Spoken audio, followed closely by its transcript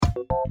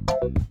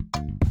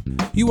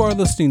You are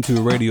listening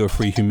to Radio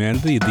Free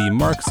Humanity, the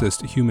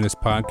Marxist Humanist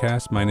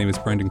podcast. My name is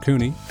Brendan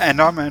Cooney.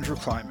 And I'm Andrew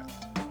Kleiman.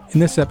 In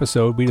this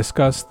episode, we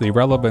discuss the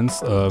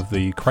relevance of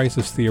the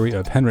crisis theory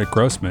of Henrik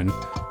Grossman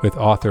with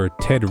author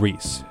Ted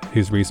Rees.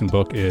 His recent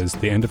book is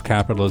The End of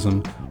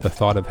Capitalism, The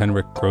Thought of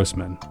Henrik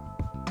Grossman.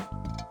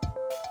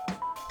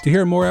 To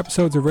hear more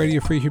episodes of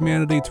Radio Free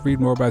Humanity, to read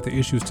more about the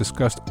issues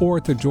discussed, or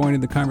to join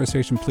in the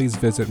conversation, please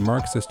visit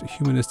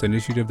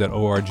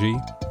MarxistHumanistInitiative.org.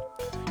 You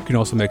can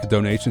also make a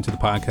donation to the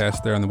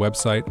podcast there on the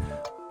website.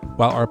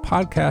 While our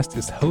podcast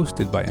is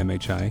hosted by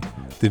MHI,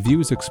 the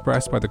views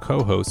expressed by the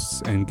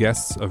co-hosts and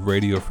guests of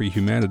Radio Free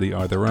Humanity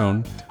are their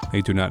own.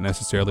 They do not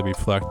necessarily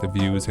reflect the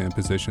views and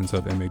positions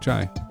of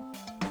MHI.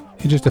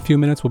 In just a few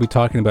minutes, we'll be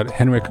talking about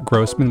Henrik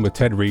Grossman with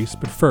Ted Rees,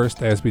 but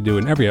first, as we do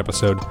in every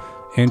episode,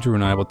 Andrew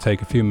and I will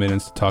take a few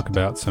minutes to talk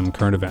about some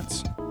current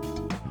events.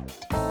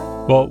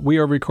 Well, we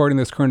are recording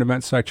this current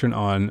events section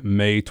on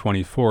May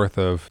 24th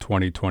of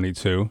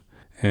 2022.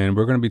 And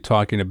we're going to be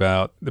talking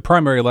about the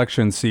primary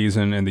election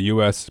season in the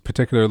U.S.,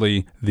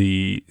 particularly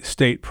the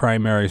state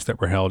primaries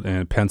that were held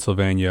in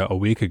Pennsylvania a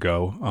week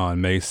ago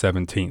on May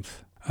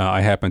 17th.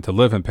 I happen to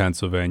live in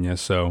Pennsylvania,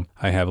 so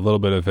I have a little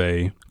bit of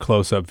a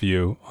close-up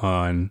view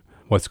on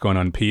what's going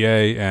on in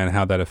PA and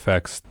how that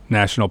affects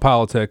national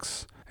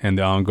politics and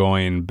the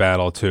ongoing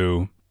battle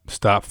to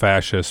stop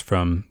fascists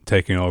from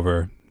taking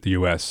over the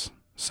U.S.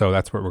 So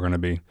that's what we're going to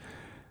be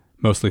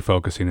mostly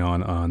focusing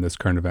on this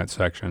current event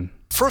section.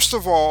 First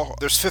of all,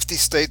 there's 50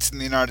 states in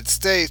the United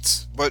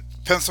States, but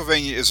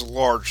Pennsylvania is a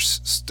large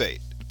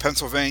state.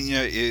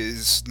 Pennsylvania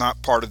is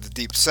not part of the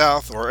Deep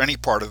South or any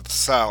part of the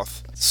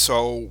South.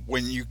 So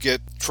when you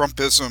get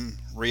Trumpism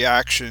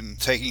reaction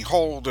taking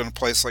hold in a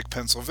place like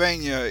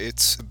Pennsylvania,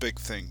 it's a big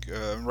thing.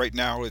 Right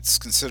now, it's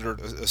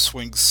considered a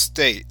swing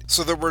state.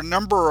 So there were a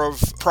number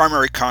of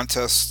primary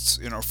contests,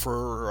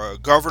 for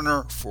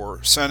governor,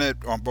 for Senate,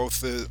 on both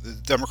the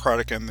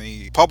Democratic and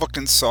the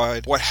Republican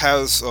side. What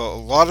has a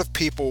lot of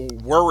people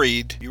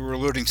worried, you were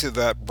alluding to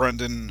that,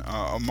 Brendan,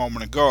 a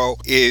moment ago,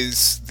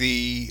 is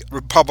the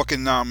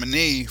Republican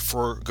nominee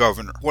for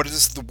governor. What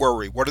is the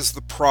worry? What is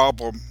the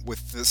problem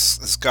with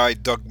this guy,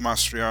 Doug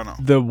Mastriano?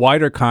 The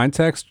wider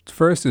context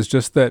first is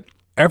just that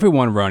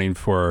everyone running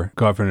for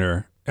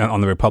governor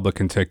on the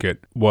Republican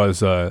ticket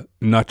was a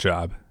nut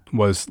job,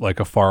 was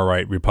like a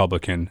far-right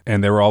Republican,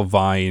 and they were all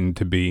vying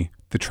to be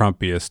the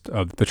Trumpiest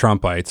of the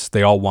Trumpites.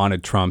 They all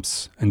wanted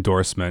Trump's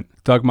endorsement.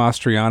 Doug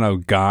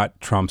Mastriano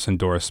got Trump's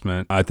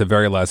endorsement at the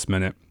very last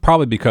minute,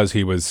 probably because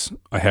he was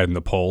ahead in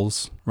the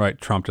polls, right?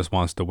 Trump just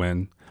wants to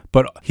win.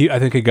 But I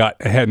think he got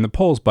ahead in the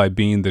polls by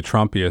being the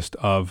Trumpiest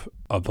of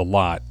the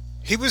lot.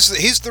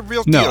 He's the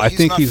real deal. No, I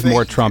think he's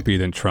more Trumpy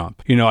than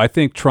Trump. I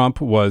think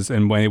Trump was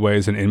in many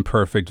ways an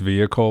imperfect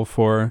vehicle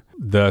for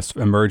the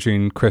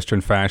emerging Christian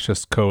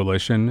fascist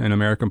coalition in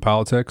American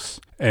politics.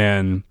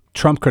 And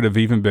Trump could have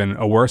even been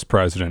a worse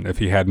president if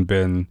he hadn't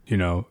been,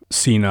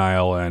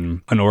 senile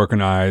and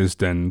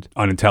unorganized and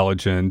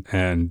unintelligent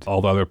and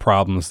all the other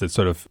problems that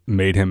sort of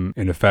made him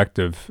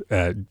ineffective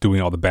at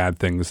doing all the bad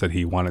things that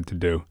he wanted to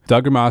do.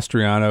 Doug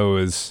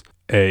Mastriano is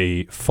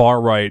a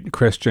far-right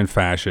Christian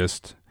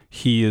fascist.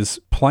 His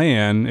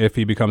plan, if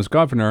he becomes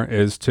governor,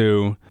 is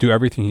to do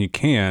everything he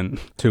can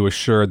to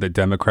assure that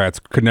Democrats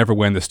could never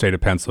win the state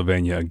of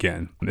Pennsylvania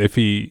again. If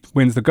he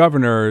wins the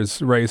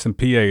governor's race in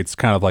PA, it's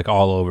kind of like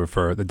all over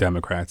for the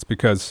Democrats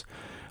because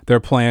their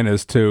plan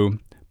is to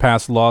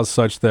pass laws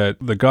such that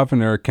the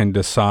governor can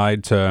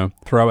decide to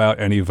throw out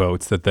any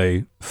votes that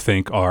they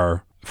think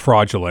are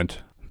fraudulent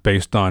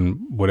based on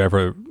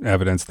whatever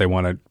evidence they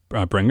want to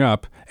bring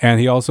up. And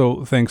he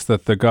also thinks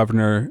that the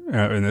governor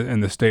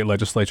and the state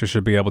legislature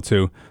should be able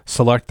to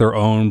select their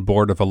own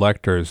board of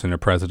electors in a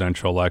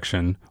presidential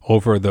election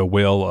over the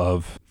will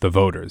of the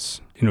voters.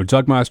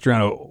 Doug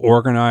Mastriano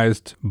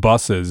organized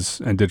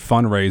buses and did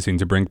fundraising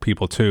to bring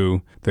people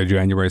to the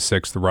January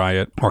 6th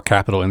riot, or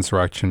Capitol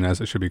insurrection, as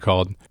it should be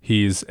called.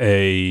 He's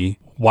a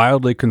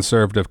wildly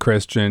conservative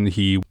Christian.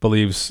 He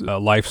believes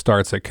life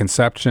starts at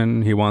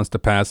conception. He wants to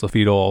pass a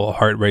fetal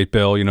heart rate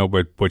bill,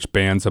 which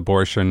bans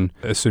abortion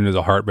as soon as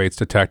a heart rate's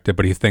detected.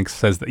 But he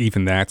says that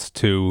even that's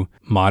too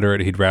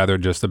moderate. He'd rather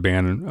just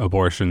ban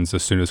abortions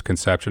as soon as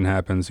conception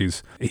happens.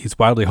 He's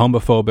wildly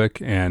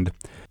homophobic and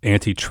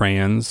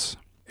anti-trans.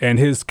 And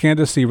his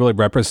candidacy really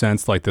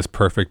represents like this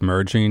perfect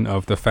merging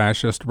of the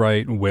fascist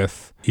right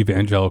with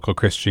evangelical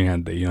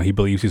Christianity. He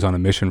believes he's on a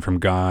mission from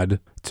God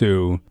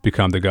to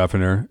become the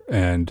governor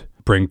and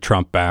bring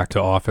Trump back to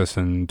office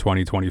in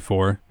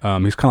 2024. He's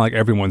kind of like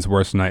everyone's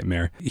worst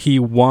nightmare. He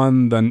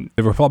won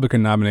the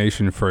Republican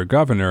nomination for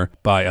governor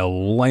by a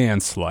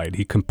landslide.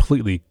 He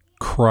completely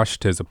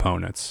crushed his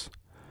opponents.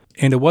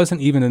 And it wasn't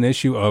even an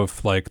issue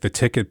of like the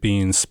ticket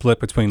being split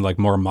between like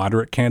more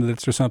moderate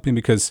candidates or something,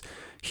 because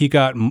he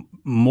got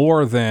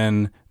more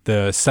than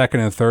the second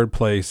and third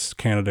place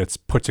candidates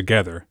put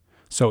together.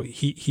 So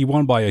he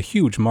won by a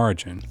huge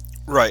margin.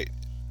 Right.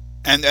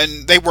 And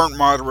they weren't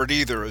moderate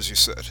either, as you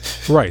said.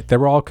 Right. They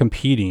were all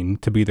competing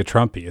to be the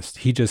Trumpiest.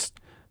 He just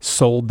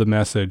sold the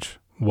message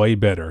way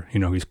better.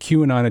 He's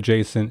QAnon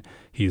adjacent.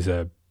 He's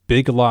a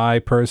big lie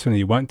person.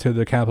 He went to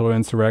the Capitol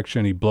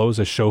insurrection. He blows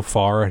a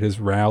shofar at his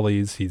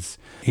rallies. He's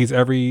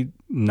every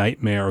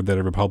nightmare that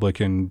a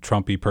Republican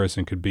Trumpy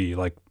person could be,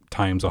 like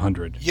times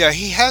 100. Yeah,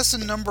 he has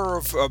a number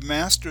of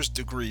master's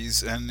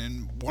degrees, and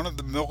in one of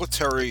the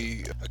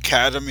military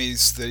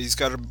academies that he's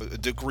got a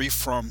degree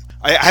from,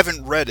 I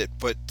haven't read it,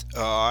 but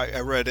I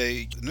read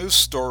a news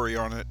story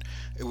on it.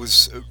 It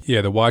was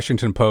the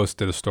Washington Post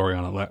did a story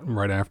on it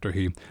right after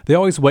they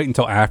always wait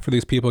until after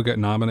these people get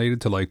nominated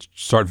to like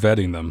start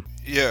vetting them.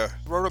 Yeah,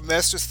 wrote a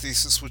master's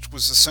thesis which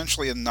was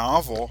essentially a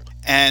novel,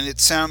 and it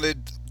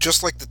sounded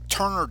just like the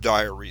Turner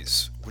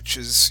Diaries, which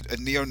is a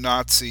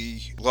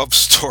neo-Nazi love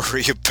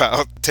story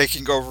about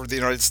taking over the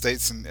United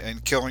States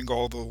and killing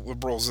all the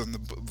liberals and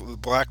the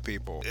black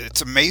people.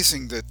 It's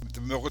amazing that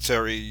the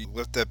military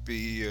let that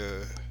be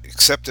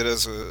accepted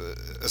as a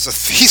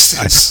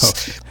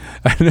thesis.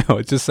 I know.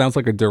 It just sounds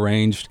like a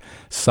deranged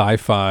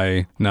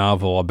sci-fi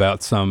novel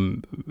about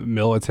some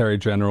military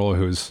general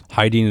who's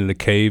hiding in a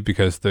cave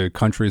because the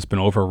country's been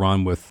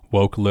overrun with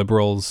woke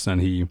liberals,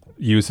 and he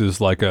uses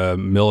like a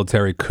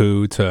military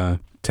coup to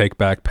take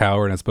back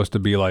power, and it's supposed to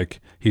be like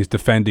he's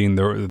defending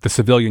the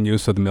civilian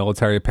use of the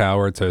military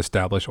power to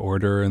establish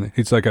order, and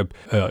it's like a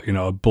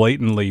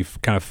blatantly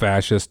kind of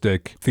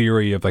fascistic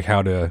theory of like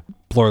how to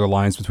blur the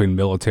lines between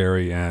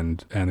military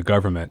and the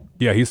government.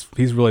 Yeah, he's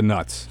really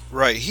nuts.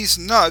 Right, he's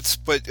nuts,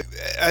 but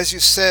as you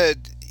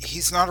said,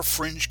 he's not a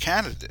fringe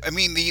candidate. I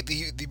mean,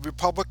 the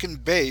Republican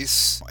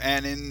base,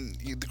 and in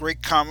the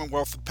great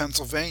Commonwealth of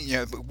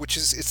Pennsylvania, which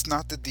is, it's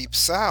not the Deep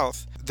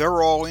South,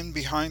 they're all in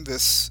behind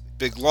this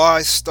big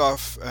lie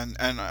stuff and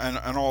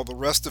all the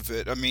rest of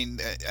it. I mean,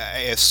 I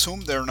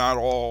assume they're not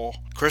all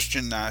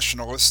Christian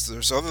nationalists.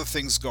 There's other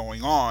things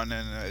going on,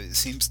 and it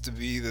seems to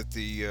be that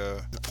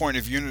the point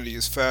of unity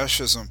is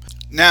fascism.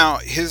 Now,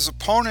 his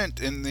opponent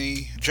in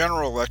the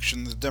general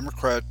election, the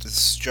Democrat,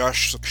 is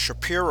Josh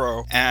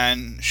Shapiro,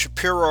 and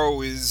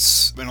Shapiro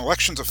is an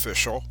elections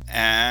official,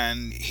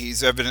 and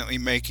he's evidently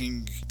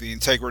making the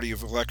integrity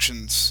of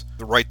elections,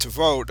 the right to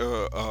vote,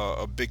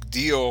 a big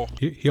deal.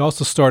 He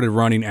also started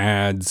running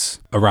ads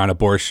around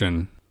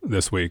abortion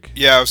this week.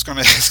 Yeah, I was going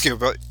to ask you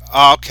about...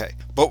 Okay.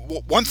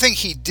 But one thing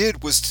he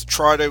did was to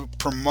try to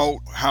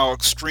promote how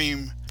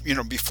extreme,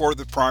 before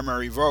the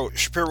primary vote,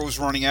 Shapiro was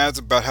running ads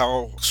about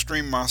how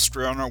extreme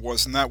Mastriano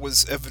was, and that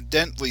was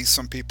evidently,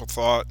 some people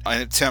thought,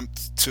 an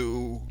attempt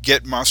to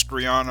get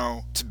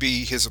Mastriano to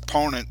be his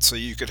opponent so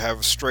you could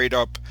have a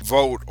straight-up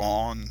vote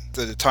on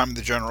the time of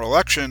the general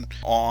election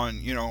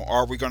on,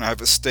 are we going to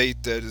have a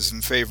state that is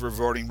in favor of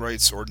voting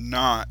rights or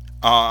not?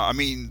 I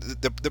mean,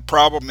 the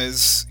problem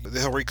is the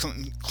Hillary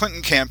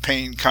Clinton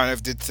campaign kind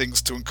of did things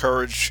to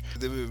encourage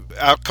the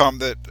outcome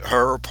that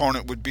her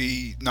opponent would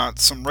be not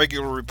some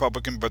regular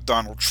Republican, but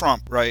Donald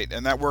Trump, right?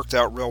 And that worked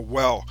out real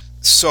well.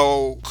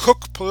 So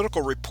Cook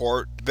Political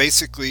Report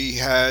basically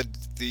had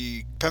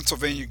the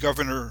Pennsylvania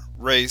governor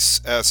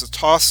race as a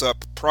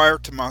toss-up prior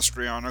to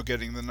Mastriano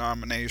getting the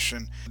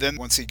nomination. Then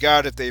once he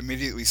got it, they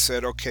immediately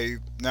said, okay,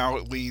 now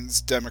it leans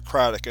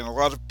Democratic. And a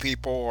lot of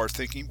people are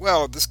thinking,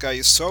 well, this guy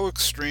is so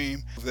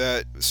extreme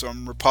that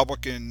some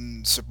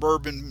Republican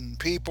suburban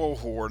people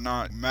who are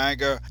not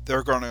MAGA,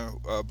 they're going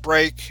to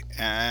break,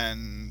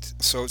 and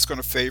so it's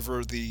going to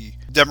favor the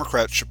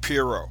Democrat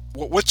Shapiro.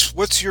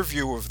 What's your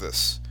view of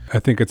this? I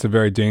think it's a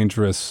very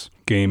dangerous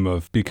game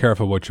of be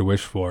careful what you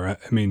wish for. I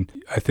mean,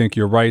 I think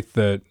you're right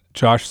that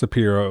Josh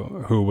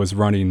Shapiro, who was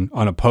running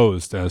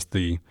unopposed in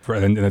the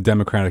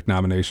Democratic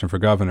nomination for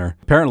governor,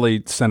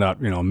 apparently sent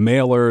out,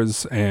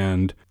 mailers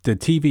and did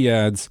TV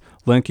ads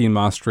linking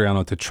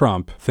Mastriano to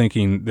Trump,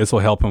 thinking this will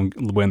help him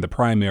win the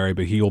primary,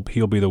 but he'll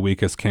be the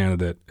weakest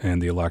candidate in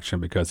the election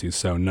because he's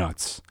so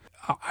nuts.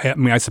 I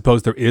mean, I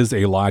suppose there is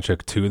a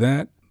logic to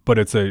that, but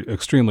it's an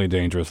extremely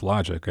dangerous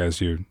logic, as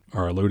you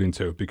are alluding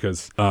to,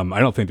 because I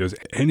don't think there's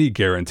any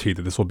guarantee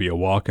that this will be a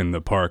walk in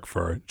the park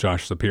for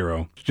Josh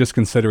Shapiro, just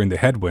considering the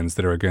headwinds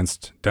that are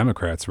against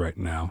Democrats right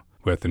now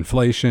with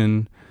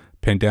inflation,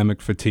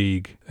 pandemic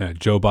fatigue,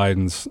 Joe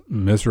Biden's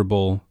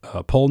miserable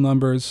poll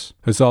numbers.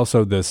 There's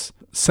also this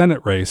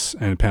Senate race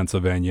in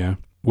Pennsylvania,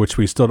 which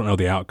we still don't know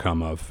the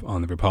outcome of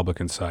on the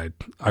Republican side.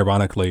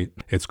 Ironically,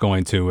 it's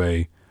going to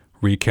a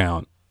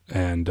recount,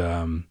 and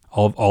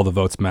all the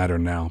votes matter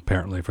now,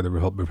 apparently, for the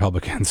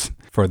Republicans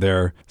for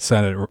their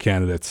Senate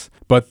candidates.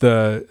 But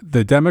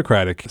the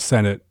Democratic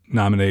Senate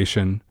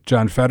nomination,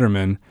 John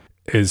Fetterman,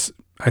 is,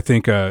 I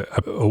think,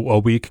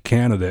 a weak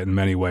candidate in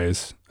many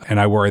ways. And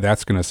I worry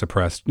that's going to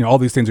suppress, all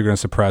these things are going to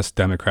suppress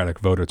Democratic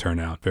voter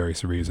turnout,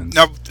 various reasons.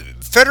 Now,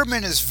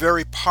 Fetterman is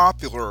very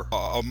popular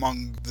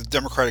among the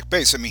Democratic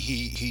base. I mean,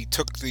 he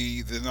took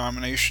the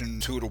nomination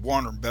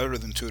 2-1 or better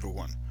than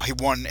 2-1. He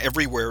won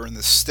everywhere in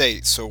the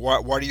state. So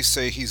why do you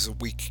say he's a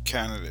weak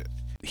candidate?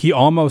 He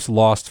almost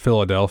lost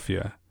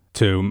Philadelphia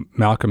to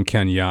Malcolm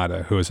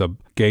Kenyatta, who is a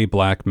gay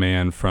black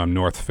man from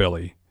North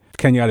Philly.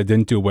 Kenyatta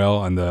didn't do well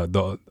on the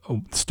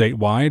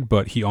statewide,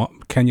 but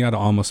Kenyatta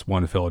almost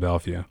won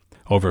Philadelphia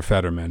over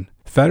Fetterman.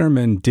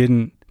 Fetterman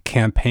didn't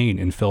campaign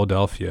in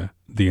Philadelphia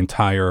the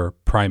entire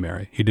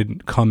primary. He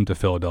didn't come to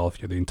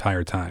Philadelphia the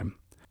entire time.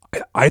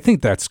 I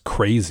think that's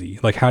crazy.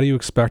 Like, how do you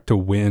expect to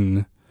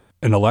win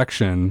an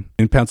election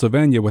in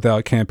Pennsylvania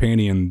without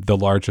campaigning in the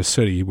largest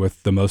city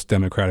with the most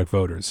Democratic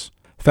voters?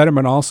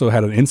 Fetterman also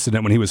had an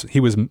incident when he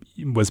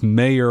was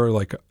mayor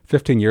like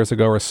 15 years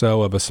ago or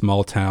so of a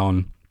small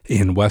town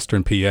in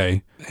western PA,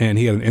 and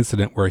he had an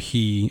incident where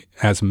he,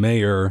 as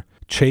mayor,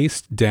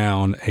 chased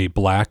down a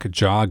black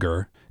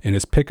jogger in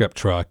his pickup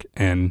truck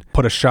and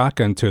put a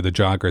shotgun to the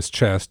jogger's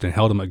chest and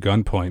held him at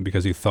gunpoint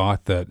because he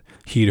thought that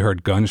he'd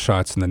heard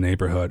gunshots in the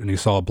neighborhood and he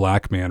saw a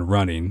black man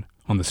running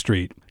on the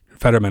street.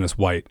 Fetterman is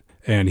white.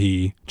 And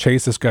he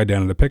chased this guy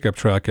down in the pickup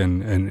truck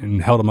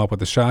and held him up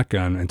with a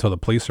shotgun until the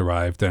police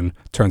arrived. And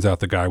turns out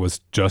the guy was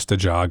just a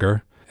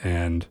jogger.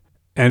 And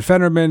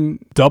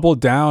Fetterman doubled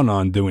down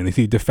on doing it.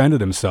 He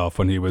defended himself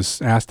when he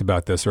was asked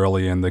about this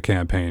early in the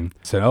campaign.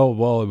 He said, oh,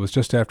 well, it was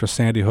just after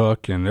Sandy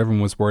Hook and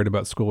everyone was worried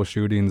about school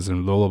shootings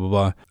and blah, blah, blah,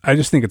 blah. I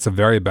just think it's a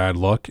very bad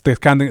look. The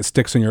kind of thing that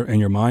sticks in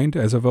your mind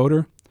as a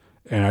voter.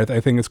 And I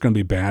think it's going to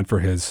be bad for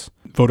his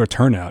voter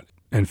turnout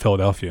in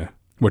Philadelphia,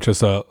 which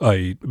is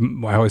I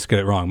always get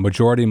it wrong,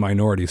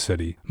 majority-minority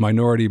city,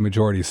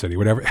 minority-majority city,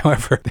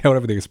 however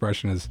the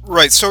expression is.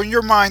 Right, so in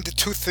your mind, the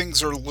two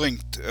things are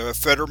linked.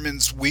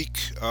 Fetterman's weak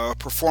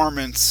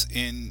performance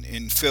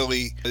in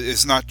Philly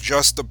is not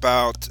just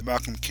about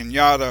Malcolm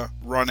Kenyatta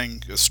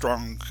running a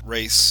strong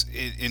race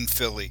in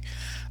Philly,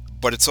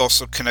 but it's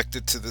also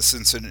connected to this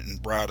incident in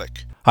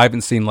Braddock. I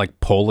haven't seen like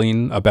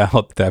polling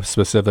about that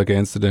specific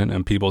incident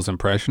and people's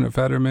impression of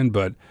Fetterman,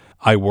 but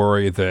I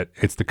worry that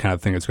it's the kind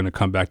of thing that's going to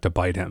come back to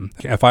bite him.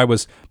 If I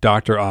was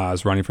Dr.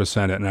 Oz running for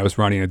Senate and I was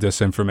running a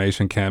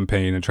disinformation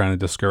campaign and trying to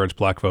discourage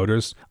black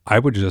voters, I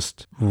would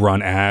just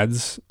run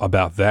ads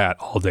about that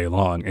all day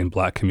long in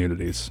black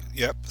communities.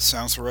 Yep,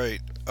 sounds right.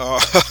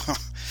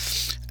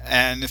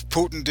 And if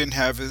Putin didn't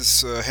have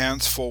his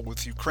hands full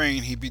with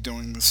Ukraine, he'd be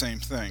doing the same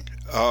thing.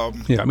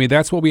 Yeah, I mean,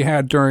 that's what we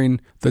had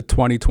during the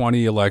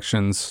 2020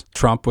 elections.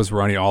 Trump was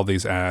running all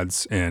these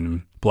ads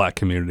in black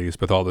communities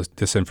with all this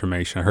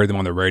disinformation. I heard them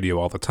on the radio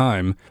all the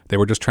time. They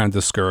were just trying to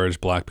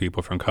discourage black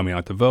people from coming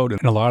out to vote.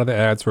 And a lot of the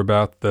ads were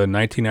about the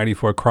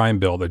 1994 crime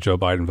bill that Joe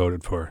Biden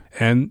voted for.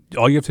 And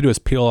all you have to do is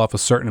peel off a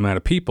certain amount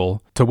of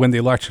people to win the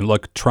election.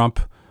 Look,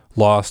 Trump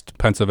lost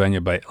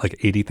Pennsylvania by like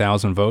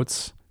 80,000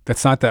 votes.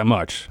 That's not that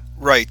much.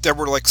 Right, there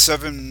were like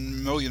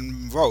 7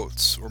 million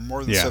votes, or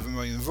more than 7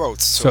 million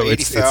votes. So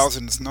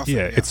 80,000 is nothing.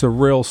 Yeah, it's a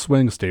real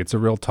swing state. It's a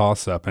real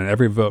toss-up, and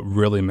every vote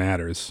really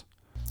matters.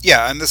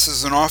 Yeah, and this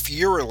is an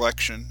off-year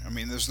election. I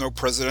mean, there's no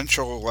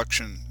presidential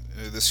election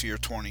this year,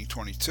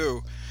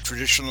 2022.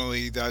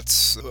 Traditionally,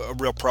 that's a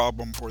real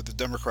problem for the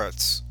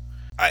Democrats.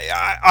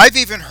 I've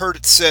even heard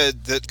it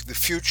said that the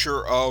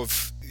future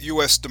of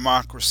U.S.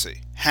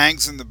 democracy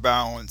hangs in the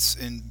balance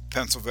in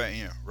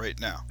Pennsylvania right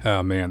now.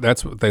 Oh, man,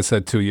 that's what they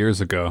said 2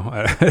 years ago.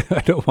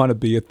 I don't want to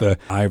be at the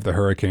eye of the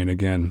hurricane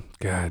again.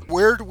 God.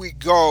 Where do we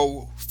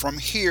go from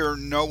here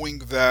knowing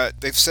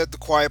that they've said the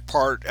quiet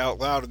part out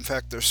loud? In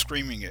fact, they're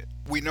screaming it.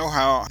 We know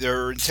how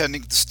they're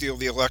intending to steal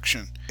the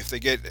election if they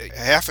get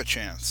half a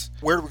chance.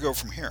 Where do we go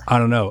from here? I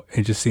don't know.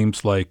 It just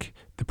seems like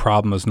the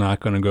problem is not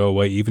going to go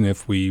away even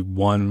if we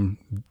won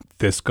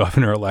this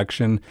governor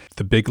election.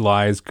 The big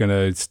lie is going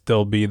to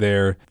still be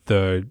there.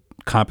 The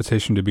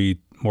competition to be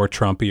more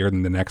Trumpier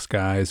than the next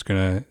guy is going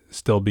to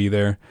still be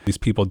there. These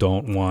people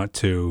don't want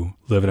to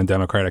live in a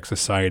democratic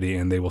society,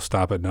 and they will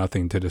stop at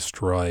nothing to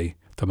destroy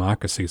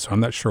democracy. So I'm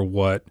not sure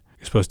what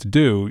you're supposed to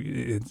do.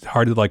 It's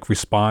hard to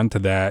respond to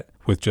that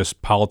with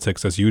just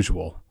politics as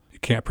usual. You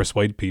can't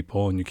persuade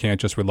people, and you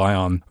can't just rely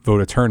on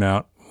voter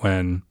turnout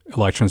when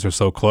elections are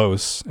so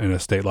close in a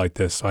state like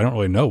this. So I don't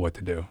really know what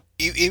to do.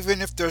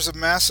 Even if there's a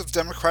massive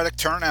Democratic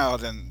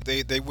turnout and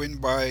they win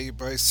by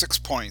 6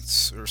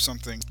 points or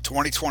something,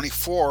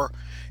 2024,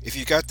 if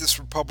you got this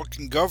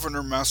Republican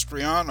governor,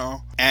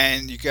 Mastriano,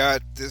 and you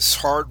got this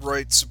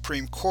hard-right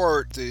Supreme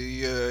Court,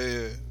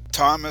 the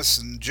Thomas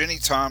and Ginny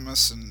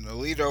Thomas and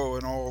Alito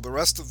and all the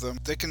rest of them,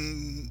 they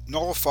can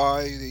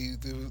nullify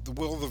the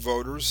will of the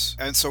voters.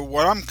 And so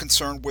what I'm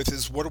concerned with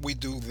is, what do we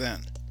do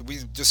then? We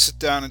just sit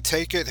down and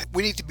take it.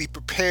 We need to be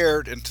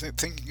prepared and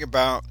thinking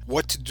about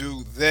what to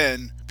do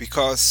then,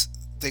 because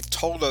they've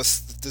told us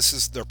that this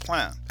is their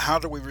plan. How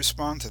do we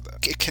respond to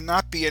that? It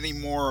cannot be any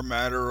more a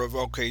matter of,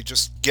 okay,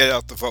 just get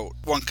out the vote.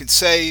 One can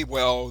say,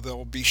 well,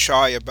 they'll be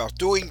shy about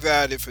doing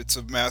that if it's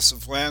a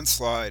massive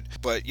landslide.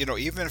 But,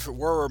 even if it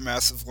were a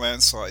massive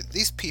landslide,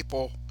 these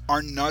people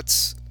are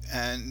nuts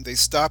and they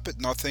stop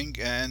at nothing,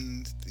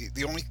 and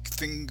the only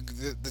thing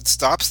that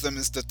stops them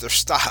is that they're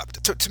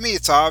stopped. To me,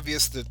 it's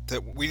obvious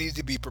that we need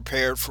to be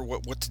prepared for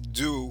what to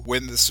do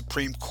when the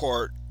Supreme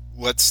Court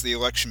lets the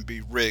election be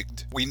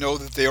rigged. We know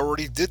that they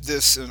already did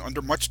this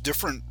under much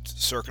different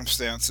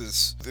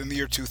circumstances. In the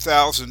year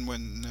 2000,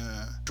 when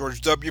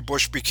George W.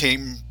 Bush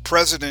became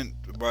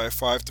president by a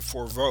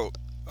 5-4 vote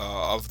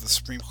of the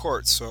Supreme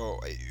Court. So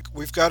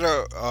we've got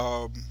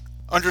to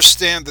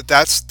understand that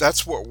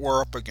that's what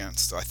we're up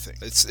against. I think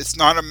it's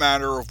not a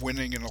matter of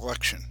winning an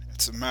election.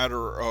 It's a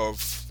matter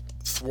of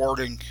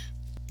thwarting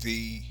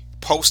the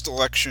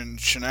post-election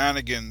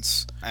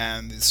shenanigans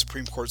and the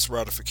Supreme Court's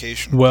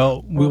ratification.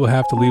 Well, we will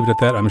have to leave it at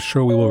that. I'm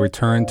sure we will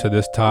return to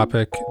this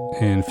topic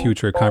in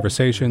future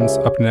conversations.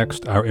 Up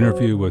next, our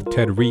interview with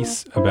Ted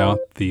Reese about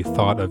the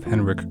thought of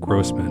Henrik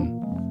Grossman.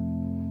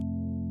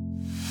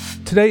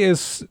 Today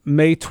is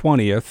May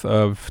 20th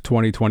of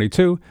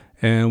 2022,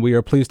 and we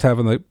are pleased to have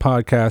on the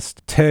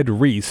podcast Ted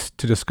Reese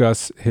to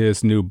discuss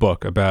his new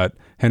book about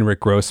Henrik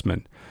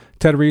Grossman.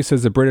 Ted Reese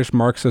is a British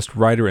Marxist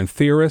writer and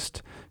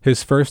theorist.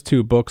 His first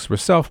two books were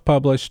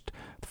self-published.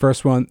 The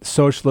first one,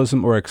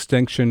 Socialism or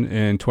Extinction,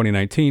 in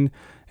 2019,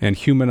 and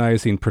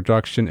Humanizing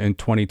Production in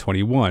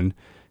 2021.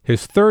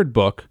 His third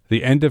book,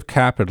 The End of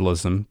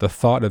Capitalism, The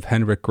Thought of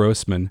Henrik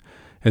Grossman,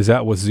 is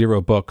out with Zero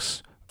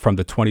Books from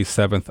the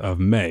 27th of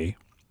May.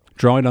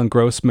 Drawing on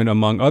Grossman,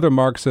 among other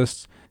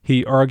Marxists,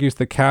 he argues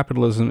that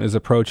capitalism is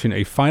approaching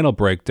a final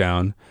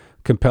breakdown,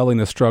 compelling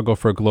the struggle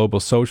for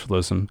global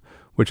socialism,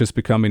 which is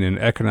becoming an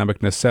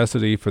economic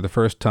necessity for the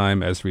first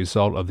time as a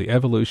result of the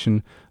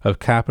evolution of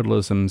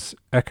capitalism's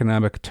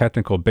economic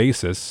technical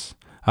basis,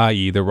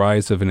 i.e. the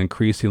rise of an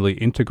increasingly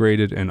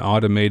integrated and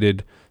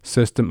automated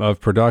system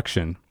of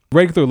production.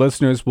 Regular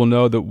listeners will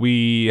know that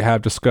we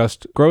have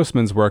discussed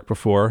Grossman's work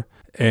before,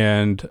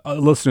 and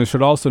listeners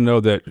should also know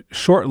that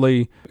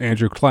shortly,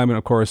 Andrew Kleiman,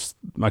 of course,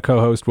 my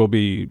co-host, will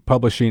be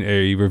publishing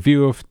a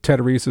review of Ted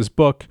Reese's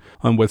book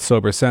on With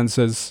Sober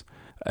Senses.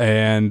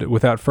 And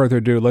without further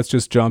ado, let's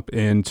just jump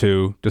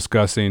into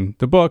discussing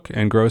the book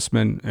and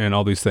Grossman and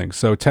all these things.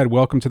 So, Ted,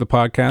 welcome to the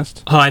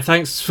podcast. Hi,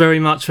 thanks very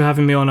much for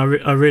having me on.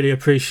 I really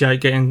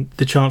appreciate getting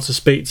the chance to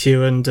speak to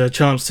you and a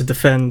chance to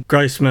defend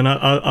Grossman.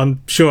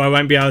 I'm sure I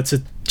won't be able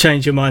to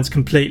change your minds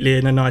completely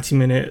in a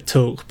 90-minute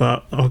talk,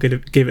 but I'll give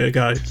it a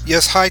go.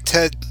 Yes, hi,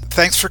 Ted.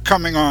 Thanks for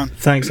coming on.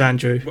 Thanks,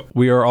 Andrew.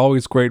 We are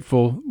always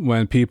grateful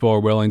when people are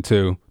willing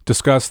to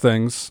discuss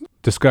things.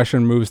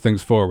 Discussion moves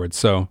things forward.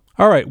 So,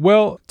 all right.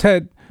 Well,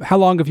 Ted, how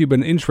long have you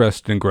been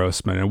interested in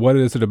Grossman, and what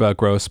is it about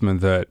Grossman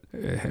that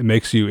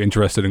makes you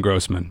interested in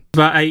Grossman?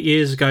 About 8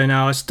 years ago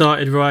now, I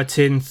started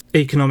writing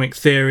economic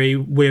theory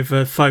with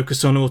a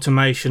focus on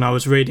automation. I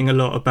was reading a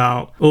lot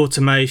about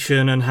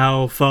automation and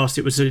how fast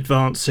it was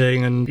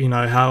advancing and,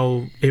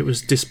 how it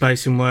was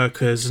displacing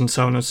workers and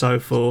so on and so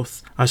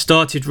forth. I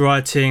started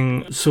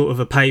writing sort of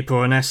a paper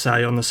or an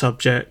essay on the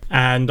subject,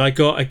 and I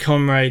got a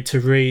comrade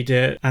to read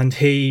it, and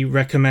he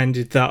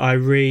recommended that I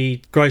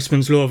read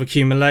Grossman's Law of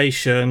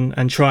Accumulation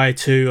and try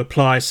to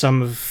apply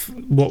some of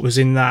what was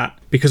in that.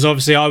 Because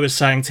obviously I was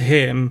saying to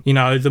him,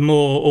 the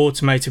more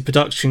automated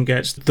production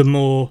gets, the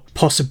more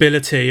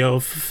possibility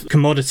of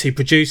commodity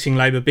producing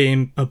labour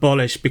being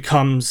abolished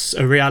becomes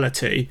a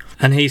reality.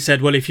 And he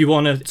said, well, if you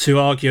wanted to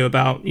argue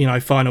about,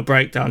 final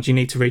breakdowns, you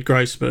need to read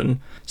Grossman.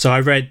 So I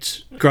read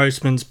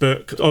Grossman's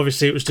book.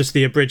 Obviously it was just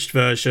the abridged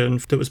version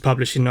that was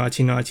published in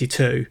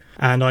 1992.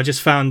 And I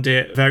just found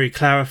it very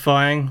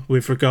clarifying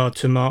with regard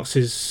to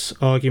Marx's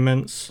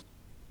arguments.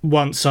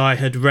 Once I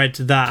had read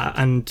that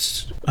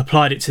and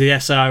applied it to the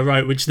essay I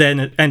wrote, which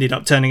then ended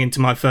up turning into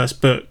my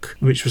first book,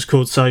 which was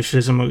called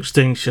Socialism or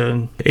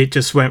Extinction, it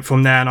just went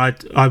from there,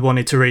 and I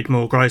wanted to read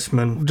more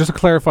Grossman. Just a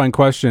clarifying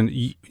question.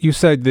 You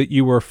said that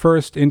you were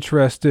first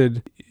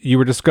interested, you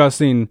were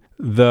discussing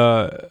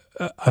the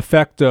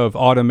effect of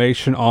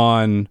automation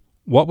on,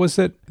 what was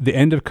it? The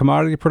end of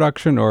commodity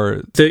production,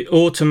 or the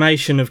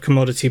automation of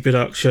commodity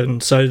production,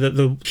 so that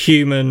the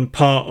human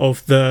part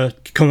of the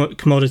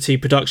commodity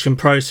production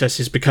process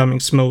is becoming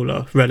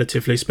smaller,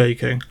 relatively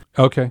speaking.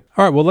 Okay.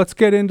 All right. Well, let's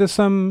get into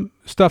some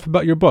stuff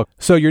about your book.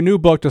 So your new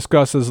book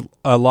discusses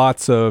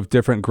lots of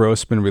different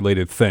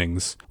Grossman-related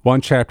things.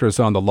 One chapter is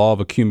on the law of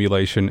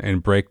accumulation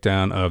and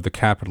breakdown of the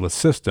capitalist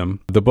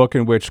system, the book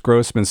in which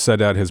Grossman set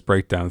out his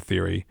breakdown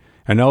theory.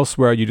 And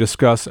elsewhere, you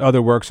discuss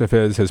other works of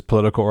his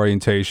political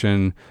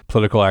orientation,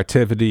 political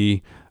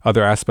activity,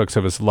 other aspects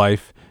of his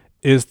life.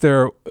 Is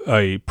there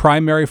a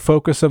primary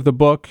focus of the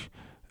book,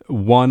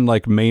 one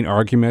main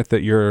argument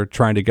that you're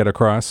trying to get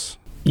across?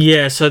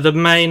 Yeah, so the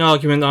main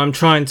argument that I'm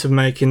trying to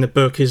make in the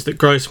book is that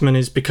Grossman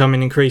is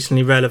becoming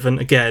increasingly relevant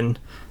again,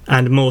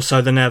 and more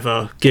so than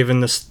ever,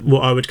 given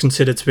what I would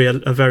consider to be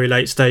a very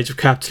late stage of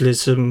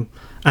capitalism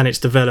and its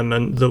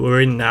development that we're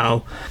in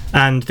now,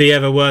 and the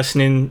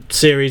ever-worsening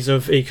series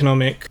of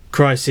economic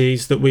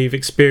crises that we've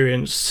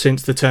experienced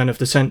since the turn of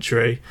the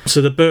century.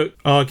 So the book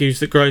argues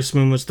that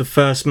Grossman was the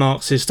first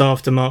Marxist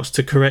after Marx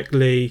to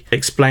correctly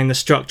explain the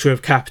structure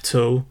of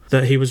capital,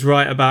 that he was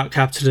right about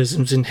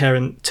capitalism's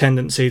inherent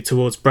tendency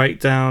towards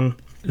breakdown,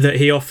 that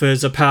he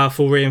offers a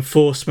powerful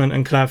reinforcement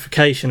and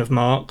clarification of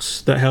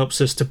Marx that helps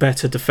us to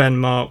better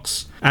defend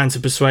Marx and to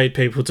persuade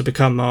people to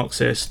become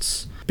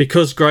Marxists.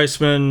 Because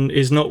Grossman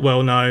is not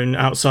well known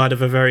outside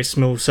of a very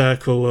small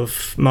circle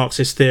of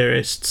Marxist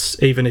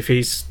theorists, even if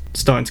he's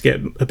starting to get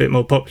a bit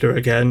more popular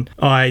again,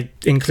 I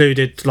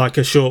included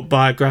a short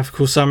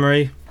biographical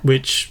summary,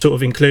 which sort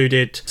of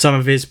included some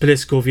of his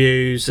political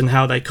views and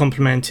how they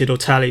complemented or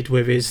tallied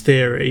with his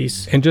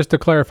theories. And just to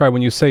clarify,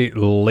 when you say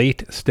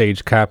late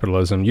stage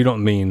capitalism, you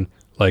don't mean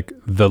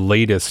the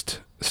latest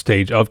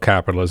stage of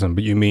capitalism,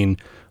 but you mean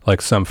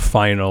like some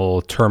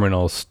final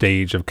terminal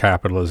stage of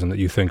capitalism that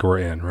you think we're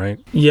in, right?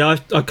 Yeah,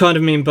 I kind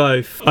of mean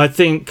both. I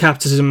think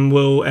capitalism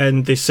will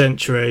end this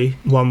century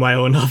one way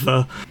or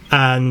another,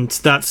 and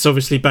that's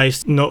obviously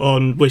based not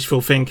on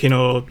wishful thinking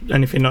or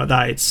anything like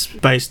that. It's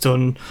based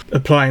on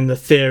applying the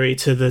theory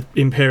to the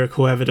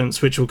empirical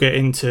evidence, which we'll get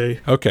into.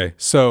 Okay,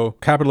 so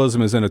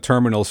capitalism is in a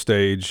terminal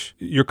stage.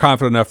 You're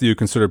confident enough that you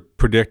can sort of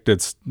predict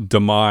its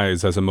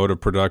demise as a mode of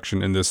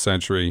production in this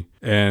century,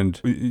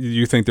 and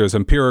you think there's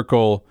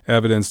empirical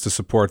evidence to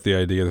support the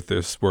idea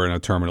that we're in a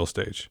terminal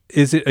stage.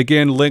 Is it,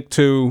 again, linked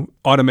to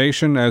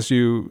automation, as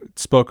you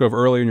spoke of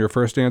earlier in your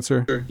first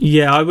answer?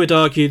 Yeah, I would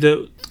argue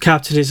that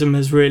capitalism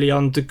has really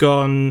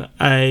undergone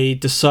a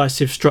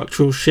decisive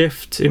structural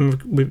shift in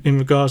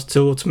regards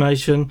to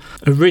automation.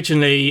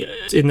 Originally,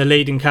 in the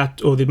leading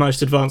or the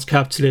most advanced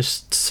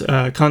capitalist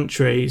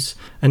countries,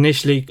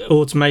 initially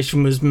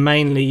automation was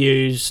mainly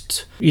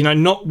used,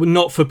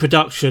 not for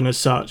production as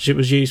such. It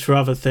was used for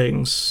other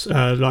things,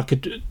 like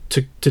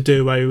to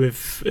do away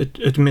with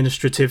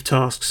administrative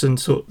tasks and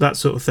that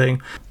sort of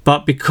thing.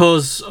 But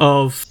because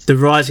of the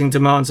rising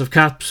demands of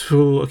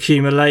capital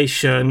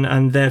accumulation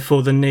and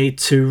therefore the need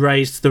to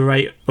raise the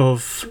rate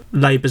of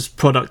labour's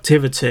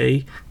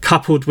productivity,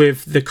 coupled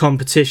with the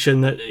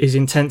competition that is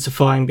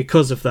intensifying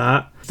because of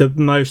that, the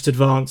most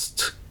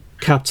advanced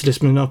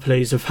capitalist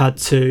monopolies have had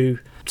to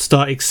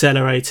start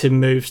accelerating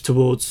moves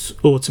towards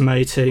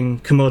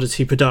automating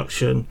commodity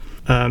production.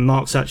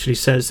 Marx actually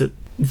says that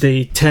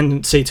the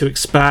tendency to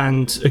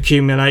expand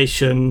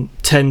accumulation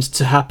tends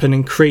to happen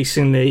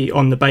increasingly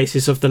on the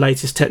basis of the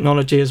latest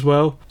technology as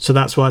well. So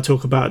that's why I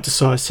talk about a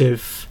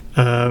decisive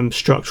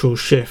structural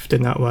shift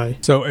in that way.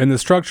 So in the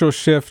structural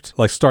shift,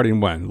 like starting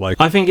when?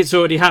 I think it's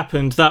already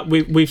happened, that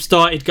we've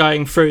started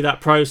going through that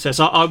process.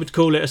 I would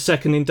call it a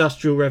second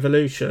industrial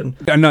revolution.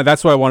 No,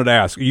 that's what I wanted to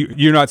ask.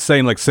 You're not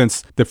saying like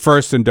since the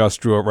first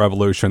industrial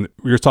revolution,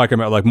 you're talking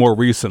about like more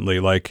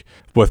recently, like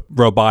with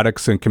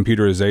robotics and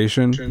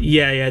computerization?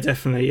 Yeah,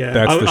 definitely, yeah.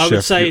 That's the I shift.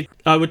 would say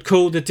I would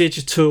call the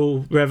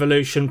digital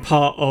revolution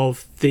part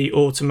of the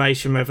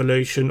automation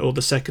revolution or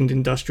the second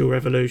industrial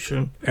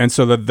revolution. And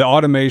so the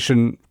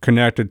automation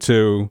connected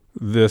to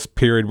this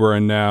period we're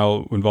in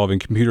now involving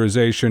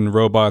computerization,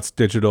 robots,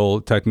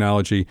 digital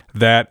technology,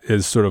 that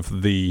is sort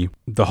of the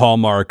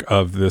hallmark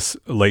of this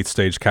late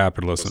stage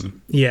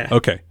capitalism. Yeah.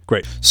 Okay,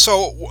 great.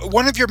 So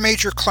one of your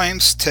major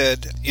claims,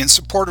 Ted, in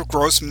support of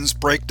Grossman's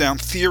breakdown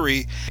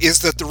theory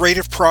is that the rate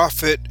of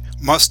profit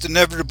must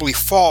inevitably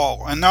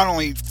fall, and not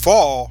only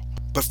fall,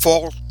 but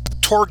fall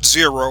towards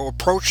zero,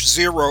 approach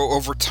zero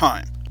over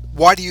time.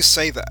 Why do you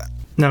say that?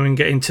 Now we can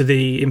get into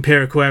the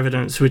empirical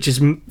evidence, which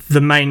is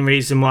the main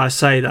reason why I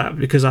say that,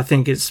 because I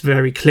think it's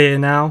very clear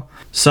now.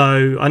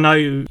 So I know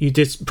you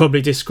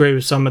probably disagree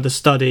with some of the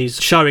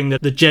studies showing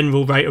that the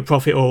general rate of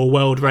profit or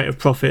world rate of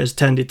profit has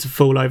tended to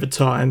fall over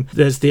time.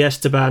 There's the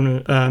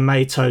Esteban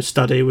Mato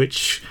study,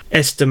 which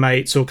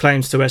estimates or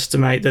claims to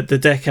estimate that the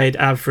decade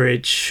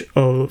average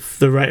of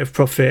the rate of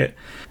profit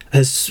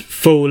has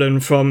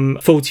fallen from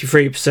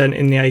 43%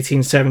 in the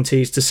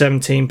 1870s to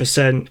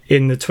 17%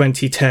 in the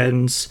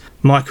 2010s.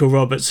 Michael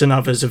Roberts and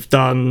others have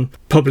done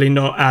probably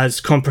not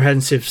as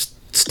comprehensive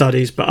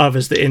studies, but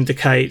others that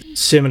indicate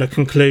similar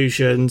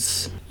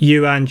conclusions.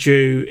 You,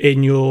 Andrew,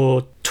 in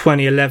your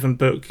 2011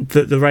 book,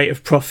 that the rate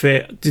of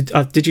profit,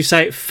 did you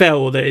say it fell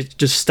or that it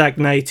just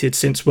stagnated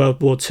since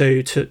World War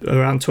II to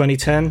around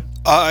 2010?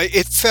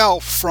 It fell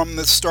from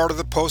the start of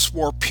the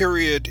post-war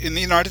period in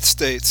the United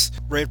States.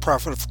 Rate of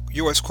profit of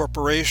U.S.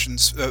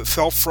 corporations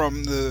fell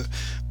from the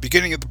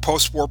beginning of the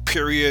post-war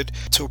period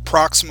to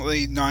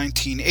approximately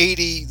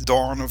 1980,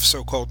 dawn of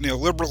so-called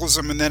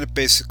neoliberalism, and then it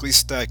basically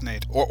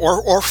stagnated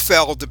or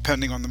fell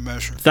depending on the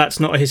measure. That's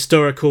not a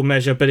historical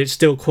measure, but it's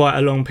still quite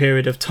a long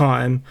period of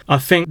time. I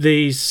think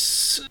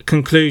these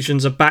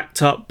conclusions are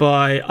backed up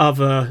by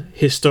other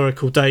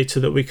historical data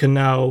that we can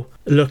now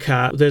look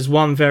at. There's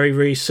one very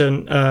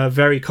recent,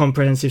 very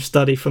comprehensive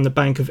study from the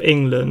Bank of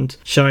England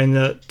showing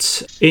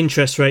that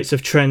interest rates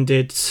have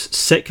trended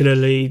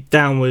secularly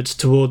downwards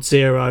towards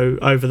zero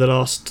over the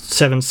last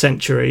 7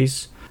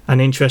 centuries,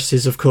 and interest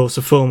is of course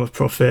a form of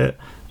profit.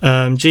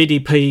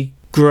 GDP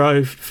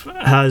growth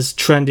has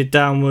trended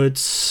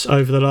downwards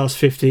over the last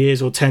 50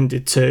 years, or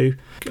tended to.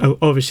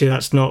 Obviously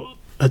that's not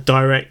a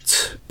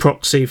direct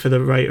proxy for the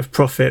rate of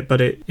profit,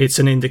 but it's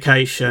an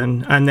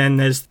indication. And then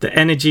there's the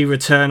energy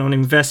return on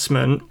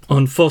investment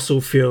on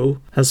fossil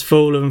fuel has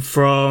fallen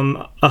from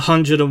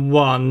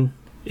 101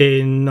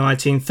 in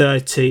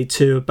 1930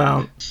 to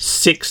about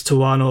 6 to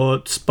 1,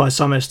 or by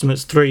some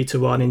estimates 3 to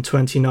 1 in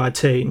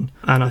 2019.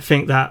 And I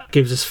think that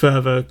gives us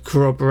further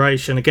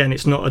corroboration. Again,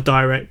 it's not a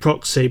direct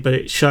proxy, but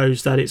it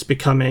shows that it's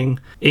becoming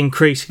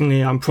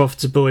increasingly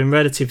unprofitable in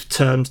relative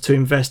terms to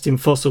invest in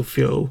fossil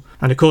fuel.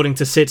 And according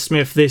to Sid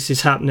Smith, this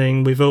is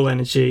happening with all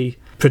energy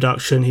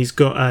production. He's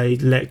got a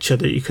lecture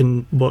that you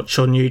can watch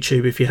on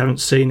YouTube if you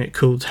haven't seen it,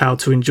 called How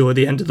to Enjoy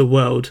the End of the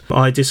World.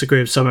 I disagree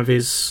with some of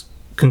his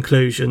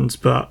conclusions,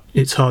 but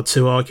it's hard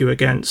to argue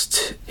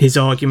against his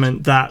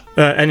argument that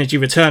energy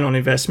return on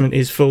investment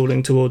is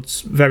falling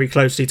very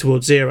closely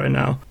towards zero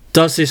now.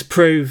 Does this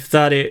prove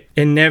that it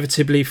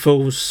inevitably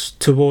falls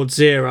towards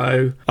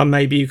zero?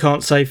 Maybe you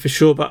can't say for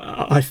sure, but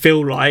I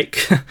feel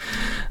like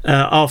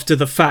after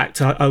the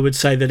fact, I would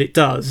say that it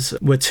does.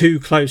 We're too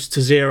close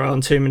to zero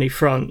on too many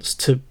fronts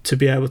to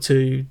be able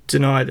to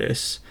deny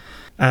this.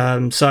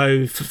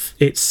 So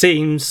it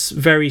seems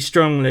very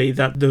strongly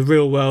that the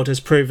real world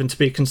has proven to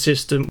be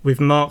consistent with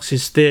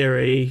Marx's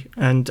theory,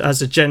 and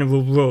as a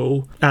general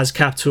rule, as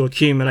capital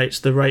accumulates,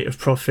 the rate of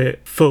profit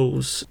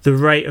falls. The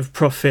rate of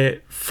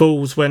profit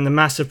falls when the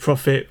mass of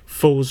profit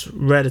falls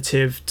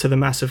relative to the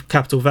mass of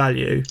capital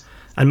value.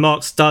 And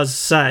Marx does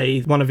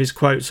say, one of his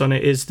quotes on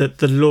it is that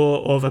the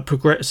law of a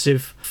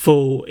progressive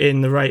fall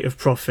in the rate of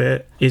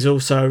profit is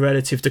also a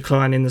relative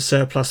decline in the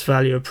surplus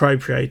value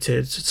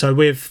appropriated. So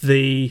with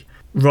the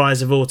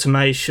rise of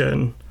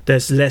automation,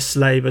 there's less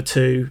labour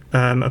to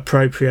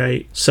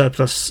appropriate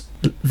surplus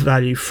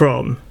value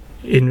from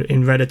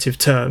in relative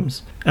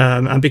terms.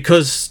 And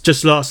because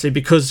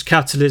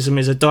capitalism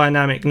is a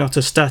dynamic, not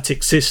a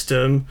static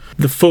system,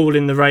 the fall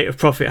in the rate of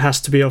profit has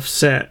to be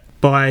offset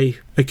by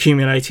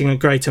accumulating a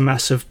greater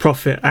mass of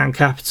profit and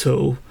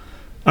capital,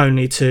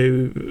 only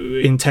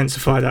to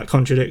intensify that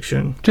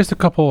contradiction. Just a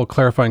couple of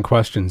clarifying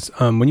questions.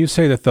 When you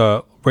say that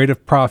the rate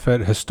of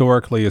profit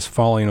historically is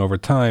falling over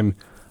time,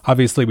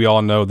 obviously we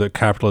all know that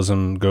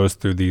capitalism goes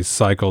through these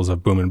cycles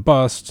of boom and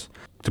bust,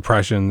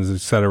 depressions,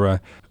 etc.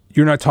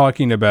 You're not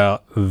talking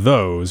about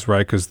those,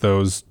 right? Because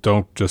those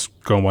don't just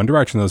go in one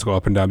direction, those go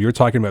up and down. You're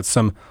talking about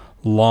some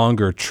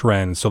longer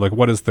trend. So like,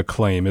 what is the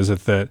claim? Is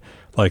it that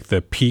like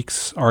the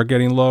peaks are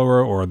getting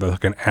lower, or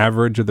like an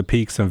average of the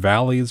peaks and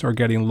valleys are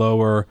getting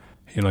lower?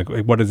 You know,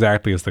 like what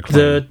exactly is the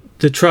claim?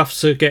 The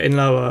troughs are getting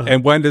lower.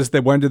 And when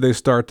do they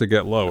start to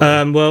get lower?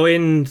 Well,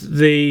 in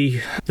the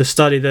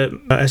study that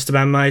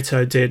Esteban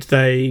Maito did,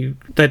 they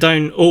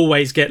don't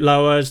always get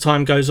lower as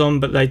time goes on,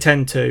 but they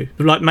tend to.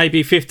 Like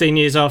maybe 15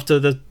 years after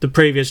the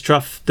previous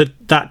trough,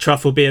 that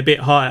trough will be a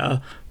bit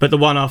higher, but the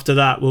one after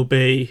that will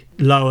be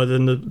lower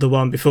than the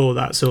one before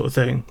that, sort of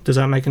thing. Does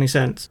that make any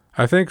sense?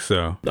 I think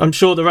so. I'm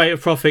sure the rate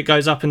of profit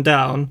goes up and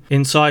down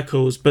in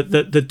cycles, but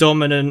the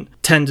dominant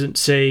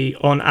tendency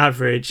on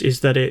average is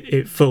that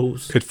it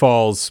falls. It falls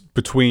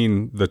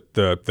between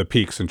the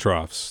peaks and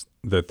troughs,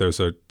 that there's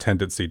a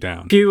tendency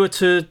down. If you were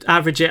to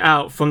average it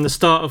out from the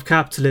start of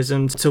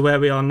capitalism to where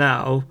we are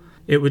now,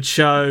 it would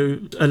show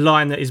a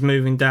line that is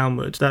moving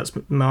downward. That's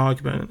my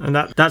argument. And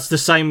that's the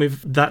same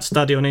with that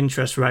study on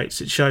interest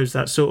rates. It shows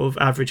that sort of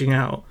averaging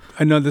out.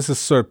 I know this is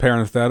sort of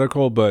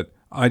parenthetical, but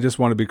I just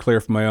want to be clear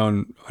from my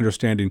own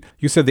understanding.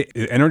 You said the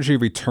energy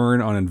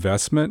return on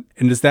investment,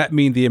 and does that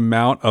mean the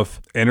amount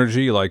of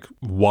energy, like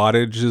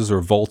wattages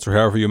or volts or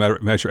however you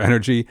measure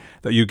energy,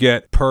 that you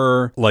get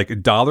per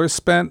like dollar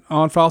spent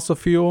on fossil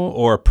fuel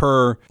or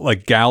per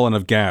like gallon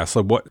of gas?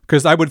 Like what?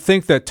 Because I would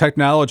think that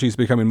technology is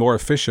becoming more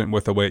efficient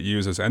with the way it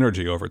uses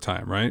energy over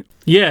time, right?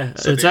 Yeah,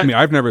 exactly. I mean,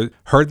 I've never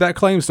heard that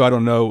claim, so I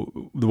don't know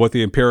what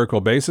the empirical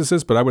basis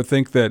is, but I would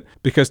think that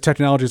because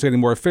technology is getting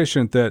more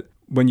efficient, that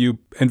when you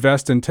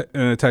invest in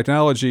a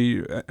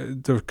technology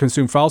to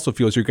consume fossil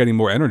fuels, you're getting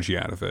more energy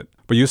out of it.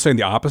 But you're saying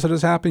the opposite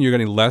has happened? You're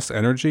getting less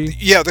energy?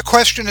 Yeah, the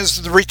question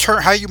is the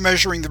return. How are you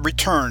measuring the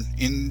return?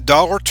 In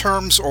dollar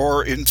terms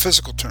or in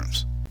physical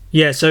terms?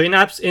 Yeah, so in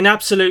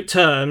absolute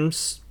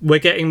terms, we're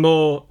getting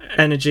more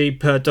energy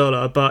per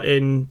dollar, but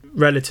in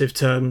relative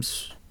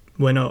terms,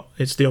 we're not.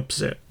 It's the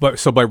opposite. But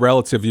so by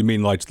relative, you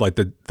mean like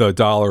the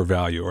dollar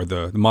value or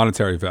the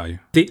monetary value?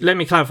 Let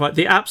me clarify.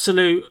 The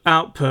absolute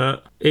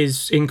output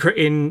is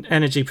in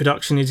energy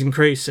production is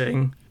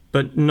increasing,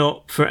 but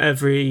not for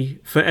every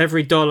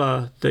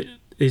dollar that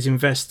is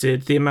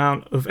invested, the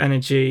amount of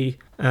energy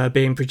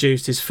being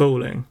produced is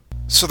falling.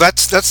 So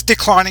that's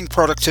declining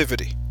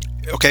productivity.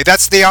 Okay,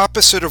 that's the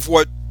opposite of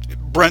what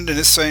Brendan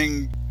is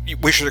saying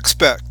we should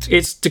expect.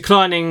 It's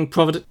declining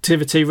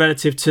productivity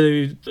relative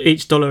to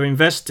each dollar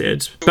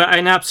invested, but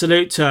in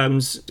absolute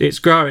terms it's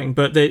growing,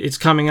 but it's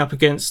coming up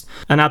against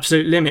an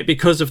absolute limit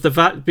because of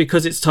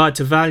because it's tied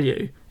to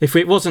value. If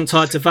it wasn't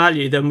tied to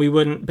value, then we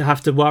wouldn't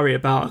have to worry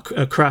about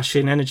a crash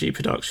in energy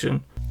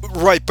production.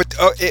 Right, but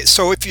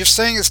so if you're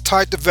saying it's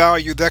tied to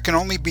value, that can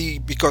only be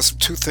because of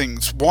two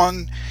things.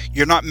 One,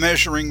 you're not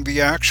measuring the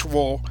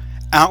actual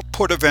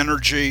output of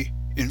energy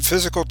in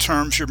physical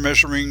terms, you're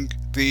measuring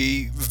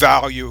the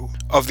value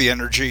of the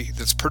energy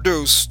that's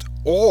produced,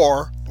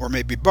 or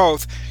maybe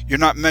both, you're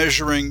not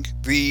measuring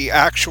the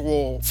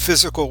actual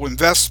physical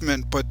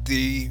investment, but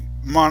the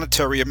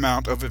monetary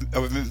amount of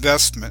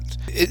investment.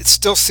 It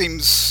still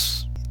seems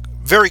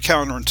very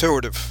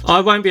counterintuitive.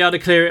 I won't be able to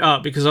clear it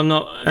up because I'm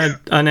not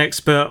an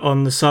expert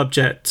on the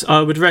subject.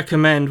 I would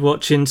recommend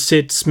watching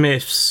Sid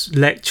Smith's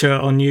lecture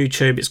on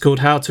YouTube. It's called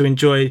How to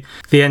Enjoy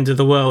the End of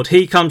the World.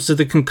 He comes to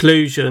the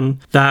conclusion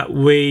that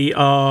we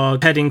are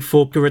heading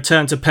for a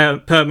return to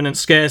permanent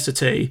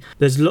scarcity.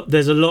 There's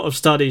a lot of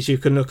studies you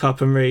can look up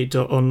and read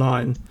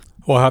online.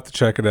 Well, I'll have to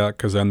check it out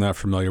because I'm not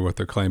familiar with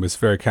their claim. It's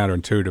very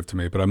counterintuitive to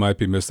me, but I might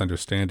be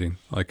misunderstanding,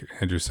 like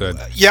Andrew said.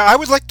 Yeah, I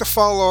would like to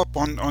follow up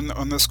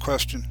on this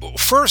question.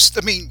 First,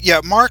 I mean,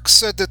 yeah, Marx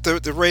said that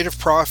the rate of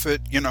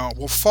profit,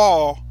 will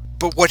fall,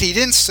 But what he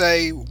didn't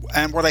say,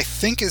 and what I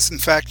think is in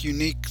fact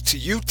unique to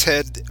you,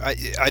 Ted,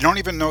 I don't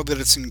even know that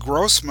it's in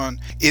Grossman,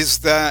 is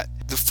that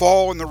the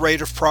fall in the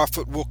rate of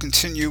profit will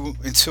continue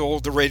until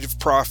the rate of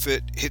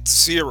profit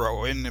hits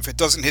zero. And if it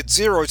doesn't hit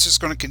zero, it's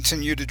just going to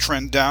continue to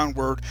trend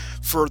downward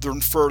further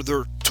and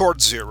further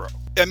towards zero.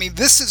 I mean,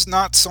 this is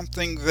not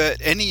something that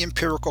any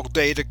empirical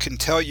data can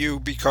tell you,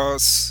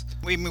 because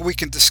we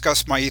can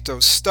discuss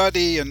Maito's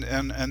study and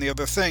the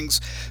other things,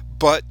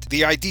 but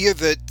the idea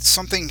that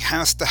something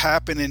has to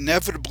happen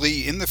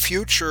inevitably in the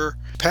future,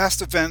 past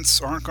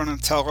events aren't going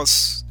to tell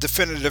us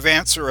definitive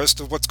answer as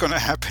to what's going to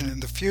happen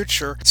in the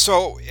future.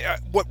 So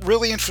what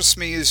really interests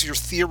me is your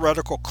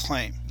theoretical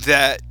claim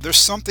that there's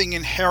something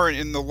inherent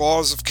in the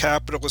laws of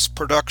capitalist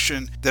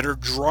production that are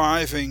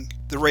driving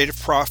the rate of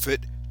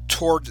profit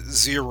toward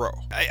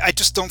zero. I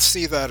just don't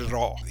see that at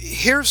all.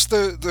 Here's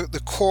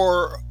the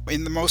core,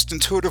 in the most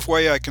intuitive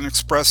way I can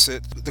express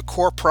it, the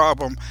core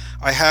problem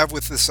I have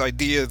with this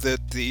idea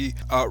that the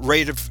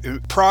rate of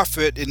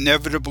profit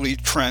inevitably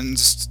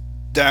trends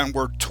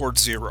downward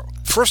towards zero.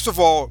 First of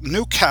all,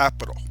 new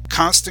capital,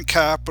 constant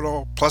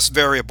capital plus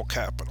variable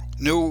capital,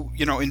 new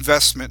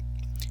investment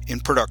in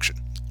production.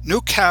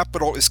 New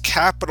capital is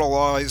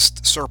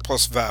capitalized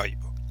surplus value.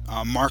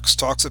 Marx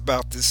talks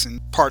about this in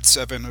part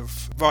 7 of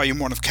volume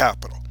 1 of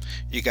Capital.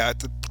 You got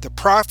the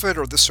profit,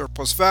 or the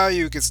surplus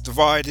value, gets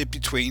divided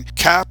between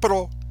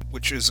capital,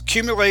 which is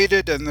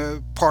accumulated, and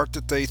the part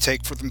that they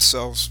take for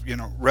themselves,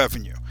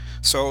 revenue.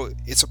 So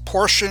it's a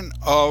portion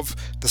of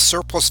the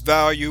surplus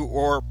value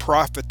or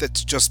profit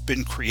that's just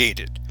been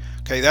created.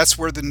 Okay, that's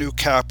where the new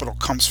capital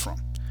comes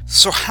from.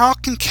 So how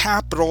can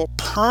capital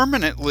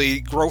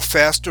permanently grow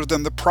faster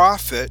than the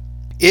profit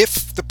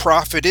if the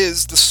profit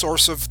is the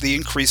source of the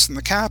increase in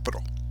the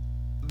capital?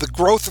 The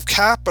growth of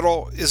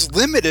capital is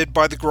limited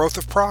by the growth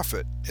of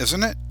profit,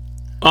 isn't it?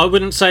 I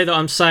wouldn't say that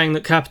I'm saying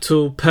that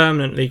capital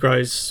permanently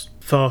grows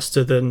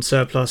faster than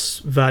surplus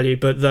value,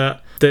 but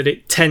that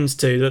it tends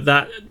to,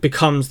 that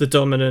becomes the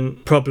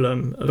dominant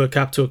problem of a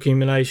capital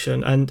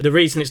accumulation. And the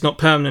reason it's not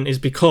permanent is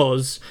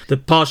because the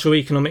partial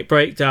economic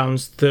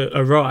breakdowns that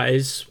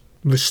arise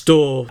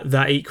restore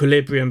that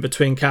equilibrium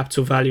between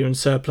capital value and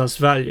surplus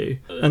value.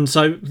 And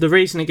so the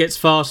reason it gets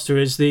faster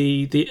is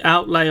the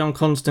outlay on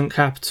constant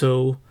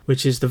capital,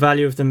 which is the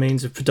value of the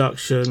means of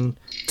production,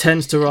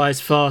 tends to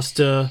rise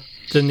faster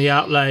than the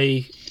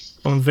outlay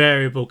on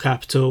variable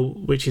capital,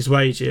 which is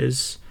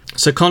wages.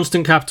 So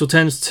constant capital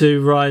tends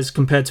to rise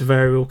compared to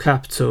variable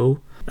capital,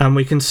 and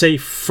we can see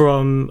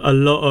from a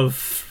lot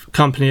of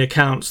company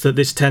accounts that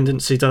this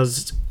tendency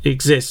does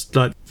exist.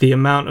 Like, the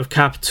amount of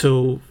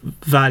capital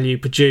value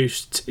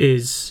produced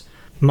is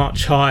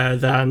much higher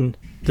than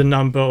the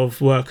number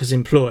of workers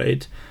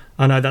employed.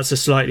 I know that's a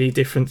slightly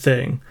different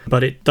thing,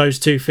 but those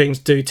two things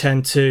do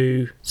tend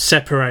to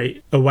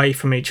separate away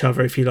from each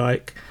other, if you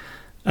like.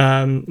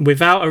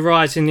 Without a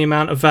rise in the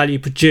amount of value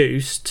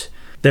produced,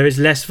 there is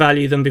less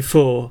value than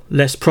before,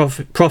 less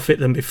profit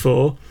than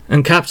before,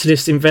 and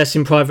capitalists invest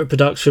in private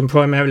production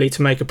primarily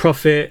to make a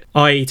profit,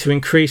 i.e. to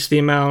increase the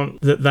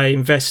amount that they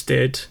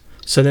invested.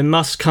 So there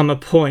must come a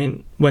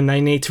point when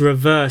they need to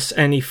reverse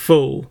any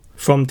fall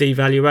from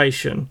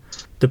devaluation.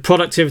 The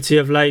productivity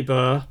of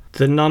labour,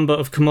 the number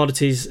of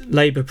commodities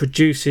labour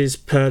produces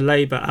per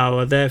labour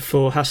hour,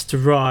 therefore has to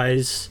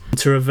rise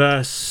to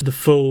reverse the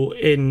fall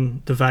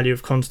in the value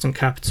of constant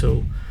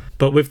capital.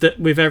 But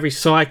with every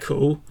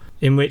cycle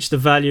in which the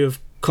value of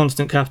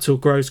constant capital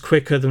grows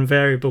quicker than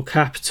variable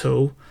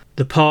capital,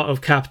 the part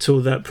of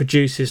capital that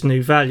produces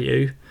new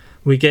value,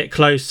 we get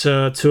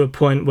closer to a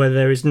point where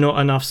there is not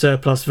enough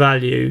surplus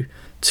value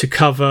to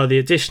cover the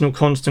additional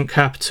constant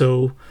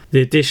capital,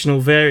 the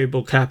additional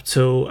variable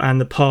capital, and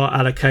the part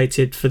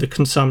allocated for the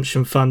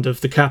consumption fund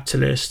of the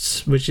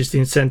capitalists, which is the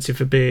incentive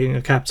for being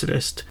a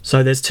capitalist.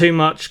 So there's too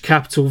much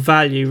capital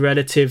value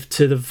relative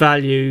to the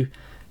value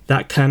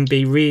that can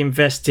be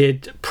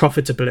reinvested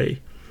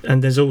profitably.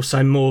 And there's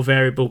also more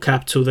variable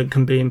capital that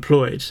can be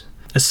employed.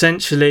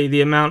 Essentially,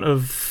 the amount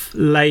of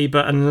labour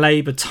and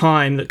labour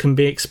time that can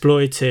be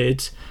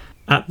exploited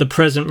at the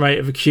present rate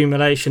of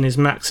accumulation is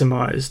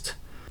maximised.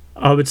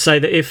 I would say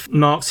that if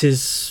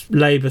Marx's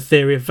labour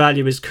theory of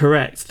value is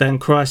correct, then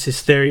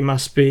crisis theory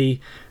must be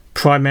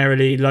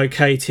primarily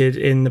located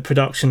in the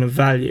production of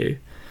value.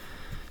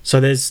 So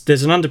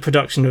there's an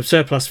underproduction of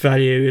surplus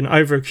value, an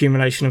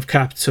overaccumulation of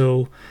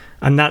capital,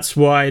 and that's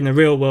why in the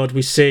real world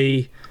we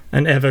see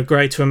an ever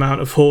greater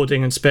amount of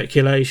hoarding and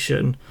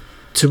speculation.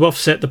 To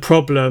offset the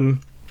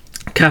problem,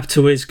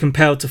 capital is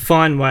compelled to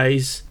find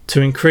ways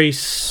to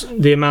increase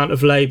the amount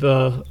of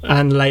labour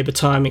and labour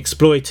time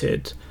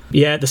exploited.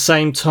 Yet at the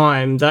same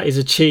time, that is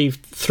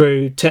achieved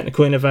through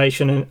technical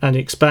innovation and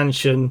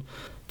expansion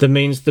that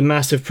means the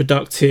massive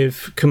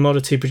productive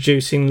commodity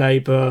producing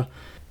labour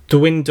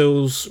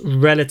dwindles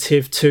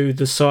relative to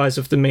the size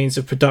of the means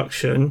of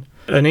production.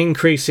 An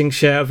increasing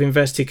share of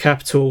invested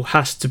capital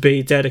has to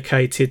be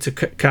dedicated to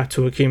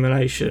capital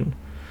accumulation.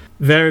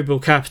 Variable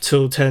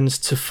capital tends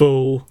to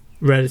fall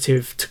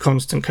relative to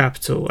constant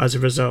capital as a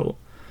result.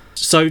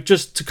 So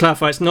just to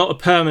clarify, it's not a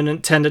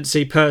permanent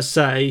tendency per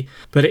se,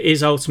 but it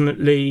is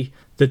ultimately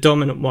the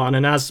dominant one.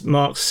 And as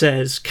Marx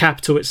says,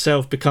 capital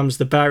itself becomes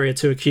the barrier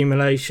to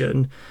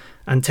accumulation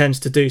and tends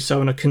to do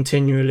so on a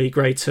continually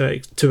greater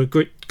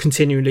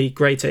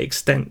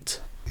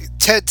extent.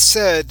 Ted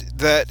said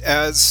that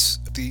as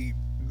the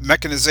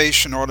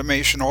mechanization,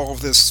 automation, all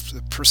of this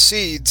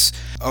proceeds,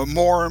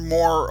 more and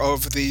more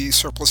of the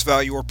surplus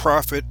value or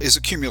profit is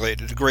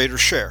accumulated, a greater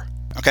share.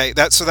 Okay,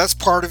 that's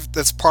part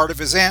of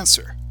his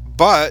answer.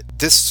 But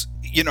this,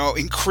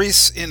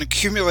 increase in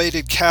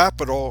accumulated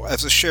capital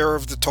as a share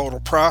of the total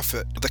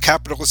profit, the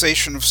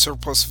capitalization of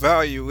surplus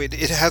value, it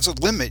has a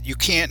limit. You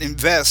can't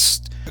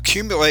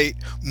accumulate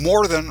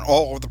more than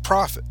all of the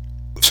profit.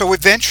 So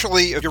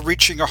eventually you're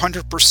reaching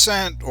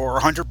 100% or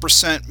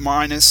 100%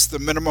 minus the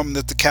minimum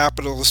that the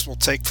capitalists will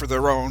take for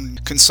their own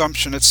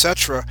consumption,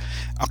 etc.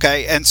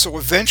 Okay, and so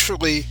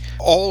eventually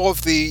all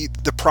of the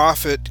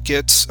profit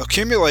gets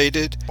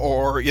accumulated,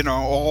 or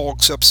all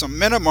except some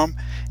minimum,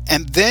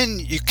 and then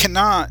you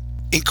cannot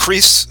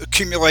increase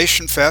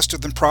accumulation faster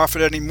than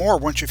profit anymore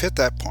once you've hit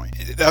that point.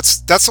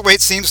 That's the way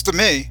it seems to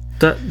me.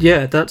 That's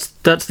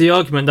the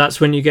argument.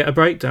 That's when you get a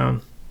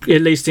breakdown,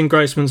 at least in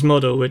Grossman's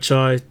model, which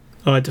I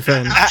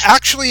defend.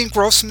 Actually, in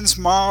Grossman's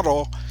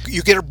model,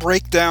 you get a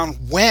breakdown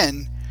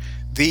when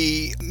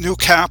the new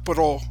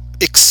capital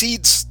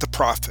exceeds the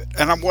profit.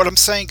 And what I'm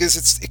saying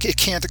is it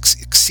can't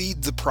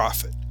exceed the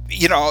profit.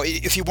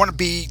 If you want to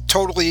be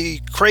totally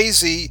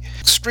crazy,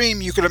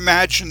 extreme, you could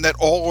imagine that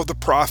all of the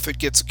profit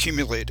gets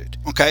accumulated.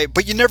 Okay,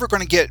 but you're never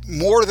going to get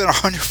more than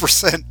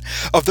 100%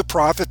 of the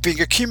profit being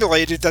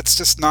accumulated. That's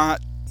just not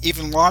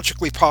even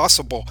logically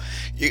possible.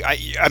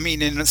 I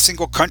mean, in a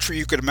single country,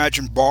 you could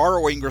imagine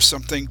borrowing or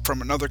something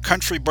from another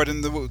country, but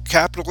in the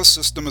capitalist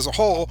system as a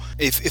whole,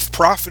 if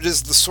profit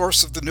is the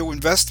source of the new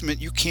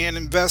investment, you can't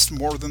invest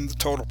more than the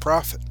total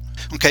profit.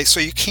 Okay, so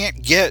you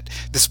can't get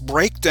this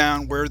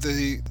breakdown where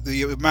the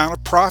amount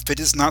of profit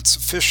is not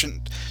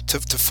sufficient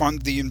to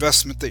fund the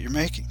investment that you're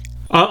making.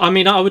 I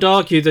mean, I would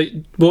argue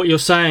that what you're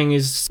saying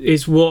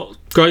is what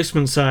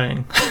Grossman's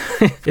saying.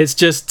 It's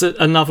just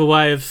another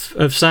way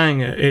of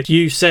saying it.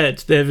 You said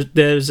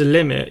there's a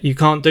limit. You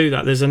can't do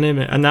that. There's a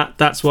limit, and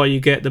that's why you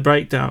get the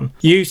breakdown.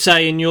 You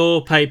say in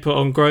your paper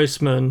on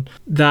Grossman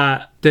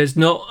that there's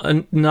not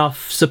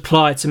enough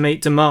supply to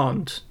meet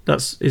demand.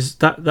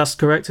 That's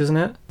correct, isn't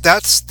it?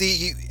 That's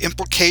the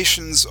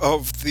implications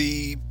of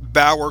the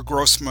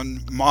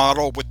Bauer-Grossman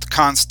model with the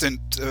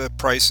constant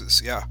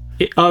prices. Yeah.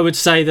 I would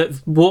say that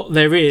what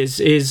there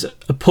is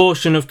a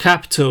portion of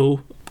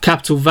capital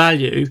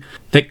value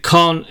that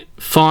can't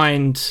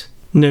find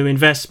new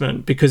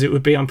investment because it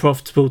would be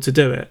unprofitable to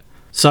do it.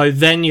 So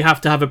then you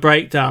have to have a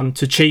breakdown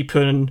to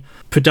cheapen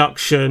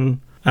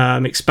production,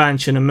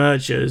 expansion and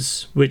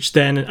mergers, which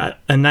then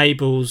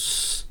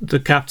enables the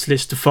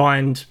capitalist to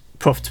find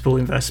profitable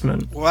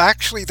investment. Well,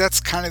 actually, that's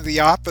kind of the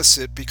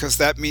opposite, because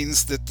that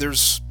means that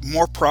there's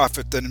more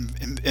profit than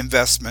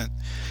investment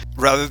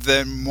rather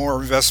than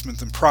more investment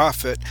than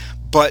profit.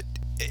 But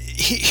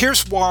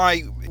here's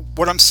why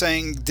what I'm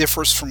saying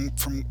differs from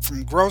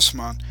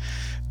Grossman,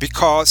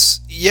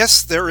 because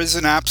yes, there is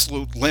an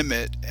absolute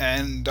limit,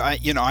 and I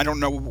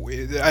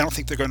don't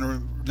think they're going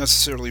to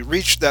necessarily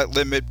reach that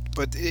limit,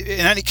 but in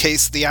any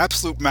case, the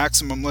absolute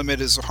maximum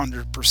limit is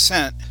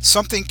 100%.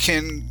 Something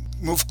can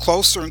move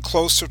closer and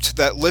closer to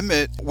that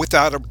limit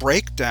without a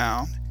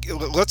breakdown.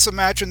 Let's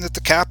imagine that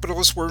the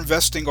capitalists were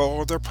investing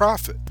all of their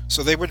profit.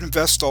 So they would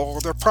invest all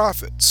of their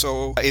profit.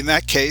 So in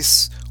that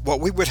case, what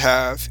we would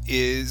have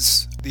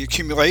is the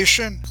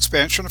accumulation,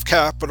 expansion of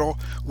capital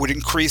would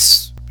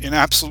increase in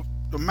absolute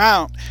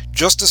amount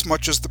just as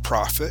much as the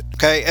profit.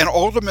 Okay, and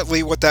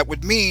ultimately what that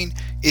would mean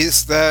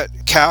is that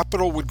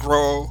capital would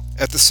grow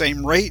at the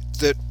same rate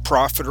that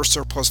profit or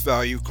surplus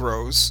value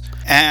grows,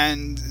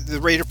 and the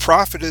rate of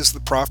profit is the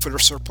profit or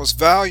surplus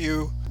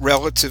value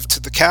relative to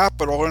the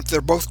capital, and if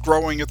they're both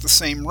growing at the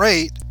same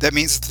rate, that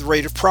means that the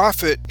rate of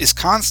profit is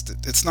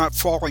constant. It's not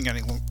falling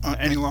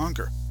any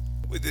longer.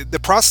 The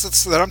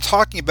process that I'm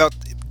talking about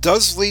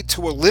does lead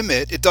to a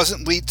limit. It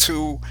doesn't lead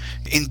to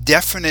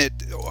indefinite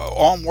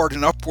onward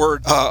and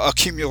upward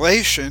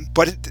accumulation,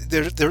 but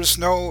there's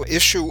no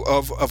issue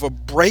of a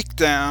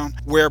breakdown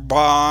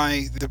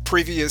whereby the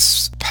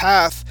previous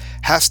path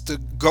has to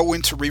go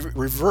into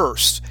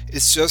reverse.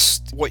 It's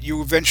just what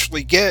you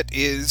eventually get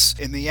is,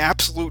 in the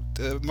absolute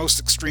most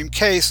extreme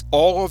case,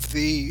 all of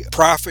the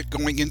profit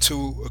going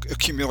into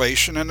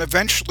accumulation, and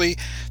eventually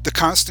the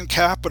constant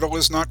capital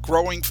is not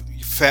growing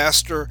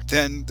faster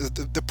than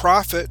the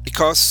profit,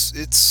 because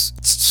its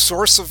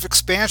source of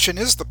expansion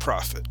is the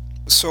profit.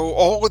 So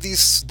all of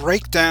these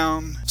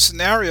breakdown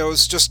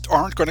scenarios just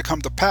aren't going to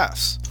come to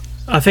pass.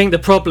 I think the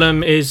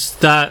problem is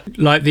that,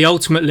 like, the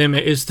ultimate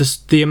limit is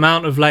the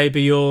amount of labour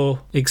you're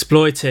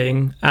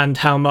exploiting and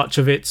how much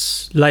of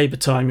its labour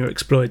time you're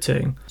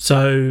exploiting.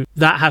 So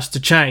that has to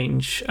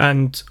change,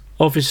 and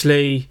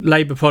obviously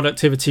labour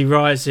productivity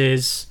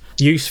rises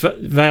use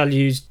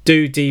values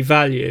do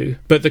devalue,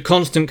 but the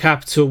constant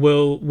capital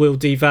will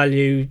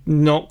devalue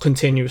not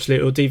continuously.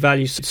 It will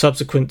devalue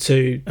subsequent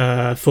to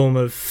a form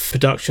of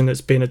production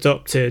that's been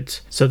adopted.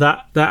 So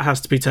that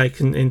has to be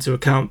taken into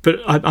account. But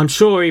I'm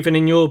sure even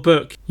in your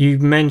book you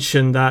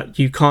mentioned that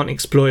you can't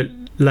exploit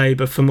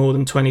labour for more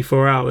than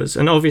 24 hours.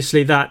 And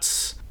obviously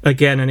that's,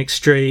 again, an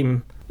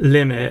extreme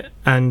limit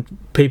and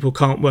people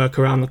can't work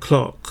around the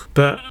clock.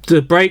 But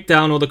the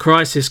breakdown or the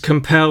crisis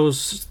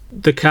compels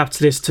the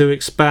capitalists to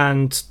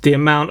expand the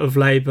amount of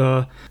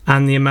labour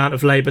and the amount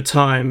of labour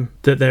time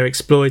that they're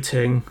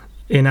exploiting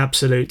in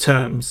absolute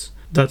terms.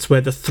 That's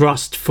where the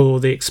thrust for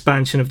the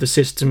expansion of the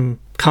system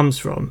comes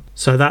from.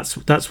 So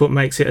that's what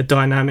makes it a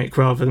dynamic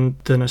rather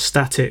than a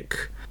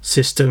static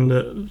system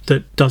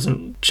that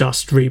doesn't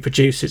just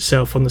reproduce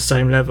itself on the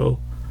same level.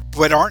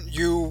 But aren't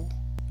you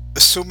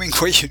assuming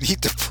what you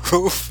need to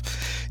prove?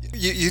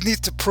 You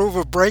need to prove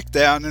a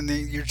breakdown, and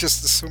you're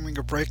just assuming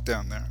a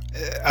breakdown there.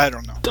 I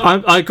don't know.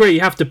 I agree.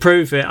 You have to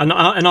prove it, and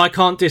I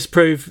can't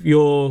disprove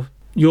your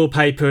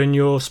paper and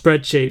your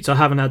spreadsheets. I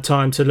haven't had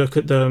time to look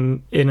at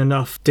them in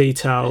enough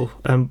detail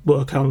and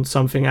work on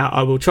something out.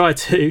 I will try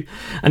to,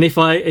 and if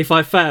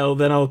I fail,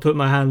 then I'll put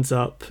my hands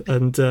up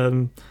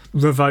and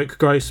revoke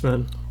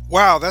Grossman.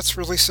 Wow, that's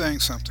really saying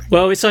something.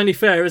 Well, it's only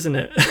fair, isn't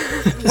it?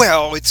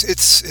 Well,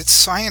 it's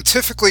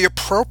scientifically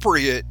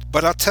appropriate,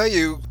 but I'll tell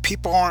you,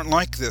 people aren't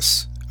like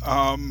this.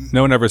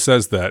 No one ever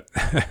says that.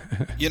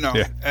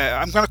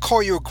 I'm going to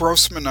call you a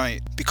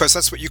Grossmanite because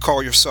that's what you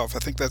call yourself. I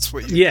think that's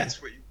what you.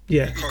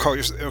 Yeah. You call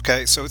yourself.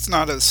 Okay, so it's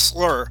not a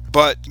slur,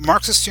 but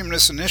Marxist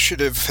Humanist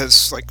Initiative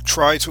has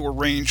tried to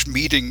arrange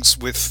meetings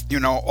with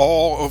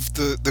all of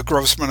the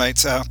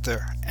Grossmanites out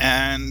there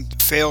and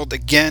failed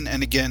again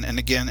and again and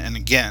again and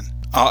again.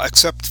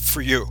 Except for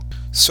you.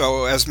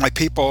 So as my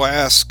people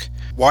ask,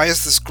 why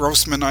is this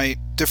Grossmanite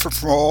different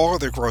from all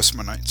other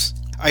Grossmanites?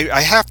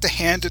 I have to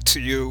hand it to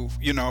you,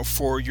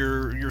 for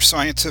your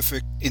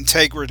scientific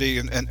integrity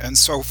and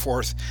so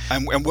forth,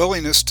 and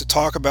willingness to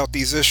talk about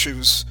these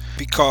issues,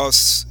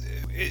 because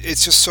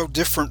it's just so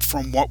different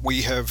from what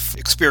we have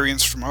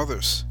experienced from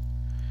others.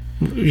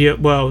 Yeah,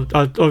 well,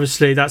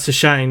 obviously that's a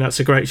shame. That's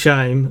a great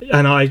shame.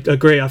 And I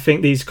agree. I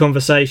think these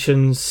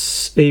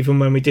conversations, even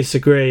when we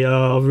disagree,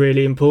 are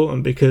really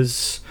important,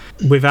 because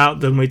without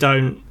them we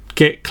don't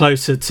get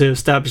closer to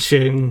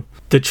establishing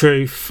the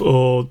truth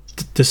or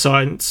the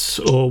science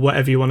or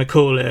whatever you want to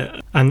call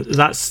it. And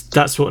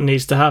that's what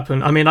needs to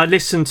happen. I mean, I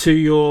listened to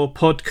your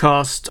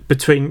podcast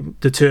between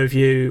the two of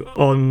you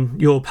on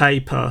your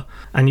paper,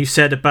 and you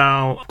said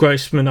about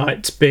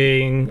Grossmanites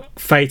being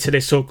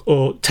fatalists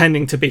or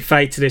tending to be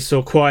fatalists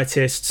or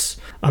quietists.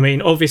 I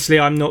mean, obviously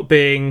I'm not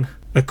being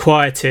a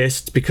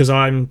quietist, because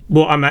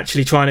what I'm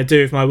actually trying to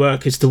do with my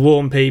work is to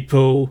warn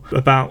people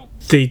about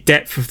the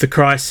depth of the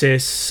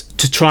crisis,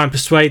 to try and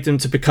persuade them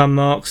to become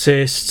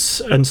Marxists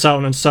and so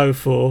on and so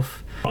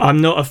forth.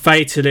 I'm not a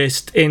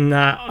fatalist in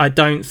that I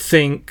don't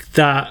think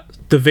that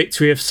the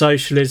victory of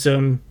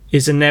socialism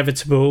is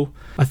inevitable.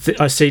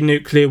 I see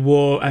nuclear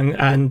war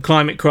and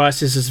climate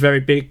crisis as very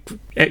big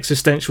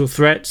existential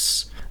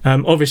threats.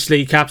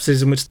 Obviously,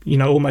 capitalism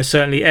would, almost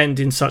certainly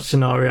end in such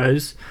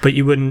scenarios, but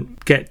you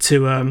wouldn't get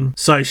to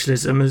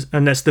socialism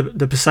unless the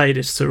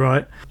Pasadists are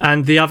right.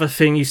 And the other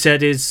thing you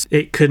said is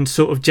it can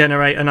sort of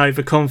generate an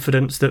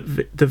overconfidence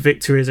that the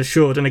victory is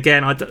assured. And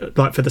again,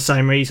 for the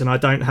same reason, I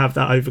don't have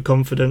that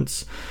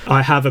overconfidence.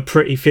 I have a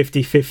pretty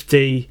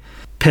 50-50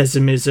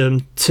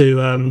 pessimism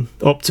to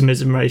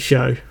optimism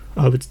ratio,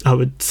 I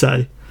would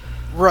say.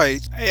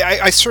 Right.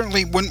 I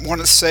certainly wouldn't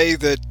want to say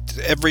that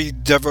every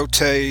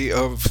devotee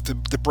of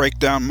the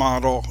breakdown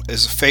model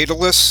is a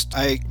fatalist.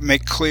 I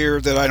make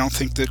clear that I don't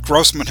think that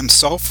Grossman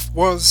himself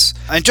was.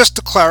 And just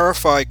to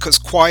clarify, because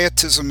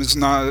quietism is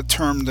not a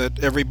term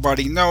that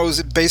everybody knows,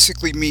 it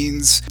basically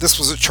means, this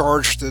was a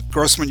charge that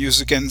Grossman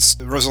used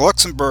against Rosa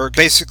Luxemburg,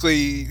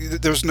 basically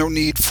there's no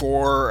need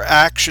for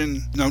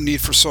action, no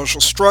need for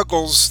social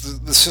struggles.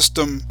 The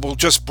system will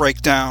just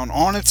break down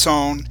on its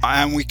own,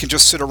 and we can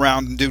just sit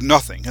around and do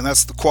nothing. And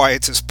that's the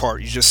quietist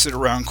part. You just sit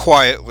around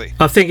quietly.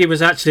 I think it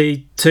was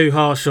actually too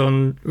harsh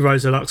on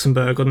Rosa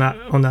Luxemburg on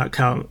that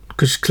count,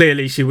 because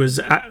clearly she was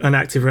an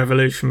active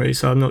revolutionary,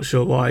 so I'm not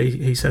sure why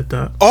he said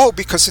that. Oh,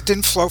 because it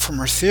didn't flow from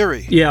her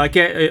theory. Yeah, I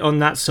get it on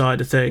that side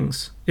of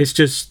things. It's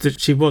just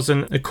that she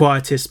wasn't a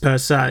quietist per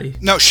se.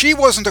 No, she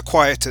wasn't a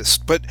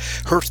quietist, but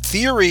her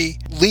theory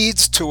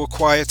leads to a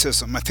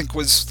quietism, I think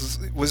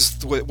was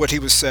what he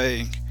was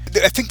saying.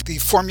 I think the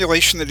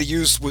formulation that he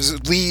used was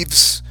it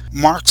leaves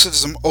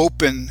Marxism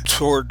open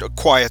toward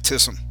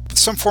quietism.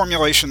 Some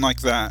formulation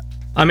like that.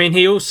 I mean,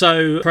 he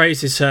also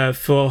praises her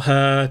for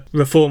her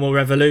reformal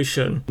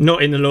revolution,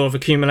 not in The Law of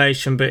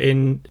Accumulation, but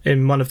in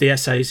one of the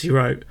essays he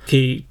wrote.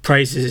 He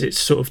praises its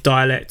sort of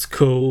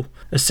dialectical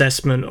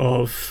assessment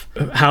of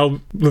how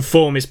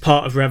reform is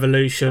part of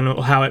revolution,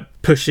 or how it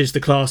pushes the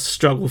class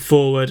struggle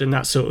forward and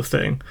that sort of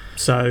thing.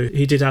 So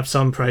he did have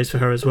some praise for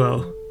her as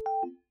well.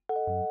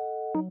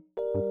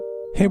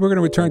 Hey, we're going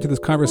to return to this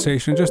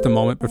conversation in just a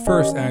moment, but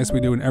first, as we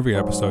do in every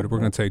episode, we're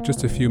going to take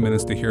just a few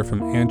minutes to hear from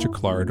Anja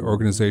Clark,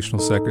 Organizational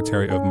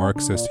Secretary of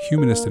Marxist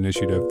Humanist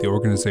Initiative, the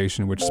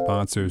organization which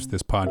sponsors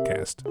this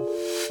podcast.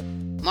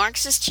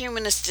 Marxist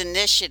Humanist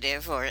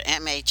Initiative, or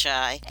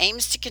MHI,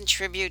 aims to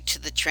contribute to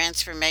the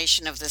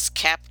transformation of this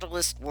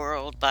capitalist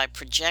world by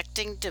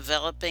projecting,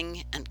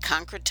 developing, and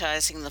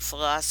concretizing the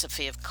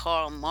philosophy of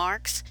Karl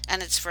Marx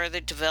and its further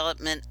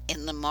development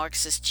in the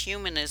Marxist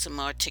humanism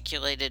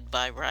articulated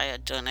by Raya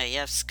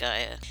Dunayevskaya.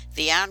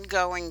 The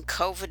ongoing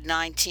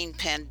COVID-19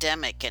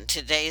 pandemic and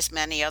today's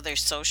many other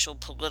social,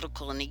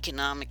 political, and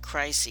economic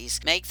crises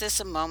make this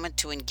a moment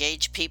to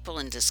engage people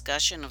in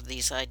discussion of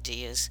these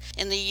ideas.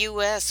 In the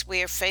U.S.,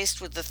 we are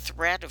faced with the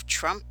threat of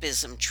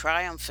Trumpism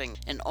triumphing,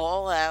 an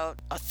all-out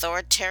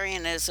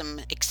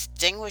authoritarianism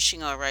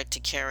extinguishing our right to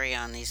carry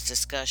on these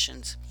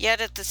discussions. Yet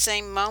at the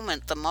same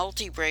moment, the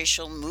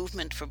multiracial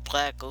movement for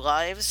Black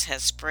lives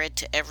has spread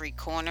to every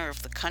corner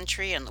of the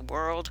country and the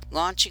world,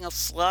 launching a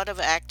flood of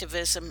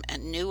activism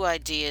and new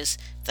ideas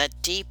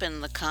that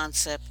deepen the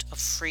concept of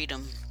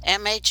freedom.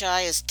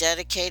 MHI is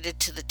dedicated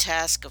to the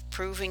task of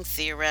proving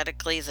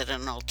theoretically that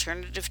an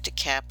alternative to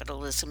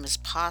capitalism is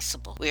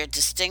possible. We are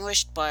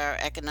distinguished by our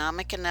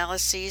economic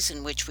analyses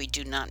in which we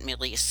do not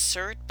merely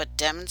assert but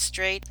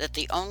demonstrate that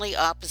the only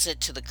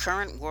opposite to the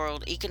current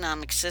world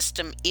economic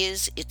system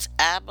is its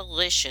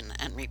abolition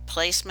and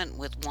replacement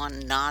with one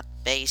not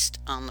based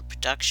on the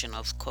production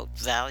of, quote,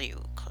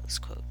 value, close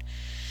quote.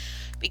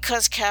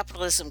 Because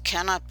capitalism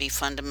cannot be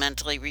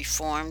fundamentally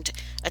reformed,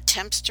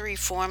 attempts to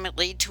reform it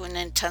lead to an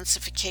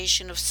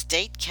intensification of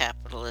state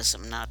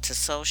capitalism, not to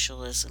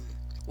socialism.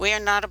 We are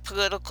not a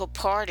political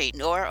party,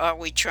 nor are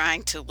we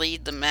trying to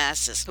lead the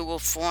masses who will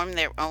form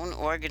their own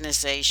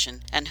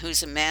organization and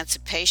whose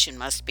emancipation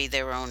must be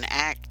their own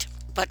act.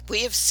 But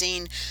we have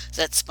seen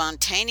that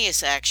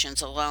spontaneous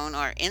actions alone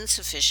are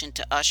insufficient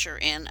to usher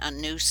in a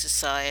new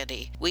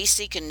society. We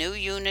seek a new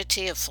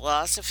unity of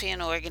philosophy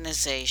and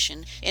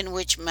organization in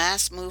which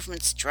mass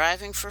movements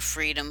striving for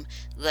freedom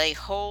lay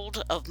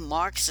hold of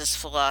Marxist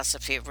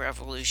philosophy of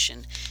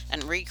revolution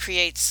and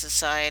recreate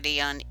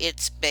society on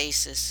its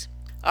basis.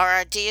 Our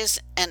ideas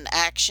and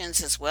actions,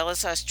 as well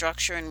as our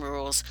structure and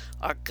rules,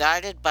 are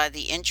guided by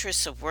the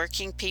interests of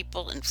working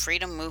people and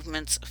freedom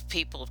movements of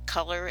people of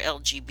color,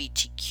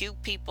 LGBTQ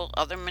people,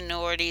 other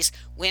minorities,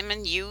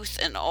 women, youth,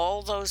 and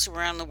all those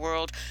around the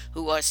world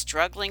who are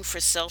struggling for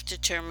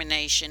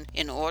self-determination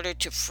in order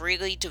to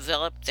freely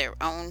develop their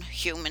own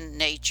human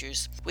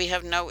natures. We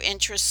have no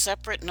interests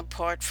separate and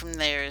apart from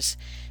theirs.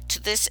 To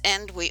this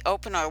end, we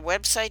open our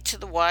website to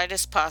the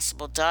widest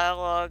possible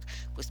dialogue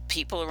with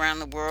people around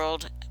the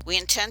world. We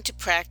intend to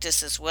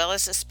practice as well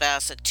as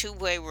espouse a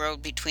two-way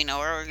road between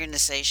our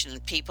organization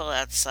and people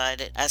outside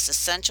it as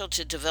essential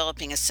to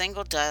developing a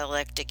single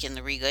dialectic in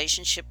the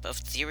relationship of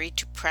theory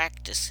to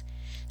practice,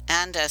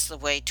 and as the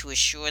way to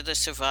assure the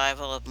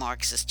survival of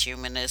Marxist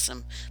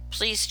humanism.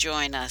 Please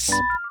join us.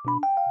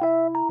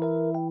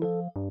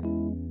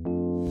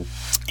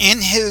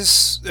 In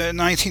his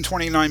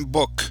 1929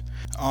 book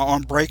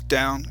on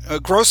breakdown,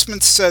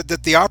 Grossman said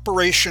that the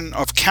operation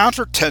of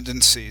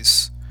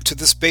counter-tendencies to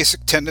this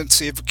basic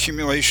tendency of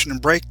accumulation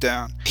and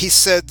breakdown, he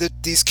said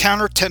that these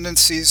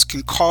counter-tendencies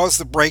can cause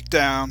the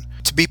breakdown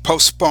to be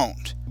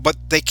postponed, but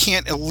they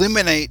can't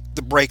eliminate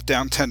the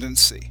breakdown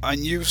tendency.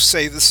 And you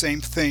say the same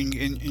thing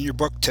in your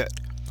book, Ted.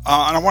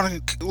 And I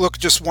want to look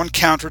at just one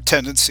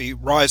counter-tendency,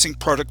 rising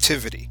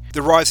productivity.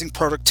 The rising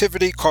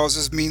productivity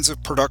causes means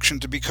of production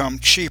to become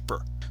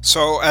cheaper.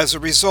 So as a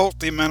result,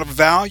 the amount of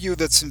value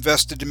that's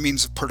invested in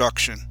means of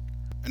production,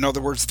 in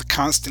other words, the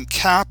constant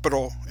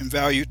capital in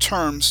value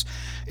terms,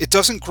 it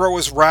doesn't grow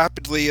as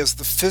rapidly as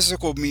the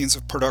physical means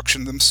of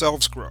production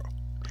themselves grow.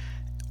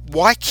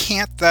 Why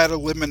can't that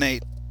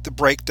eliminate the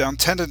breakdown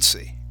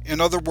tendency?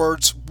 In other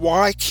words,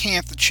 why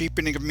can't the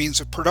cheapening of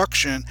means of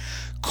production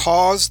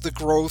cause the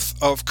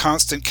growth of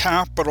constant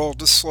capital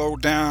to slow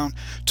down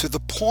to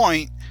the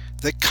point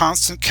that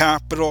constant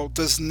capital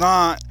does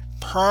not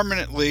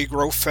permanently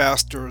grow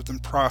faster than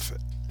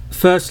profit?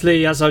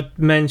 Firstly, as I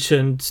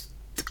mentioned,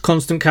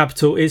 constant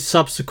capital is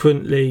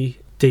subsequently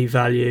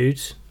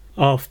devalued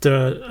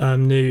after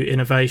new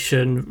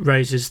innovation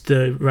raises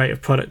the rate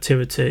of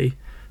productivity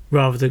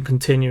rather than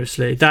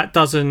continuously. That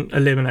doesn't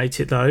eliminate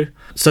it though,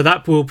 so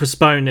that will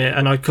postpone it,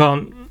 and I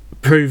can't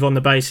prove on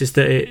the basis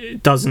that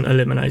it doesn't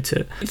eliminate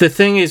it. The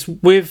thing is,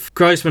 with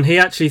Grossman, he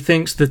actually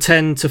thinks the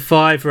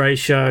 10-to-5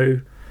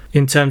 ratio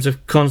in terms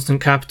of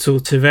constant capital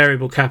to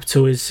variable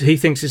capital he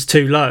thinks it's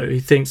too low. He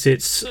thinks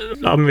it's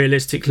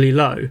unrealistically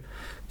low,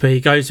 but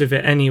he goes with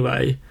it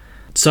anyway.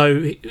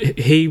 So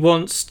he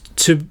wants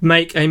to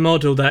make a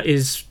model that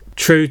is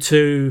true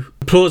to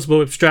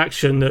plausible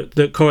abstraction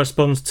that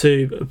corresponds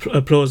to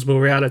a plausible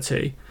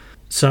reality.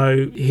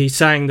 So he's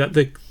saying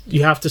that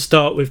you have to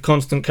start with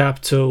constant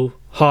capital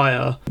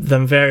higher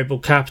than variable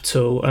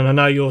capital, and I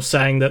know you're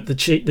saying that the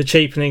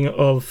cheapening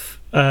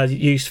of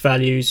use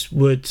values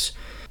would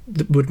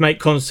make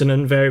constant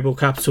and variable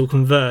capital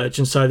converge,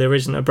 and so there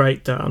isn't a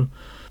breakdown.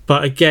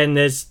 But again,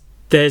 there's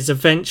there's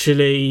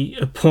eventually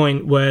a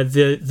point where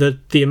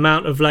the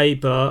amount of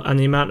labour and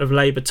the amount of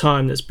labour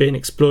time that's being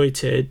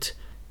exploited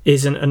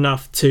isn't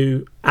enough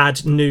to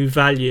add new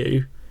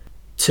value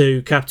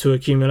to capital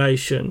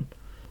accumulation.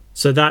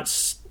 So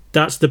that's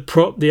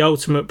the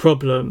ultimate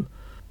problem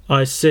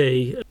I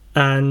see.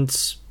 And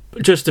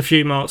just a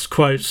few Marx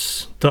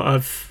quotes that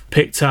I've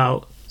picked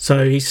out.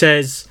 So he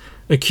says,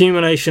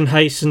 accumulation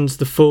hastens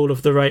the fall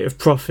of the rate of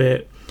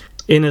profit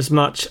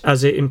inasmuch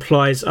as it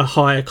implies a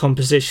higher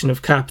composition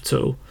of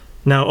capital.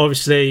 Now,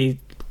 obviously,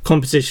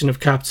 composition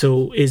of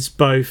capital is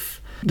both,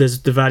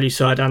 there's the value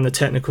side and the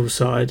technical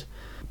side,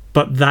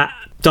 but that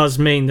does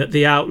mean that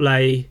the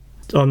outlay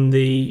on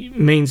the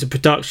means of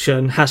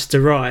production has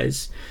to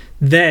rise.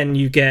 Then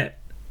you get,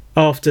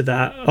 after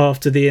that,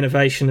 after the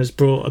innovation has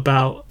brought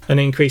about an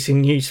increase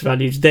in use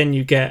values, then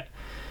you get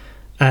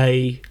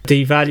a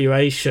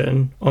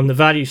devaluation on the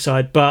value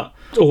side,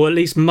 or at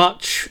least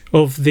much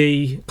of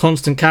the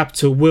constant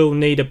capital will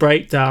need a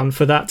breakdown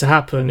for that to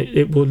happen.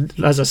 It will,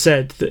 as I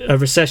said, a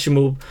recession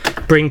will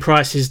bring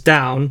prices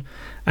down,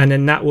 and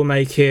then that will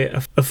make it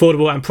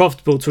affordable and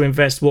profitable to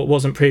invest what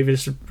wasn't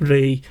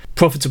previously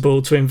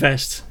profitable to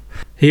invest.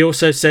 He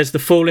also says the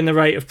fall in the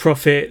rate of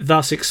profit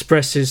thus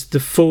expresses the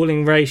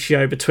falling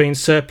ratio between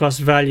surplus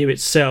value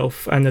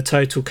itself and the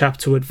total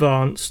capital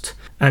advanced,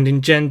 and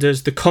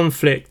engenders the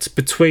conflict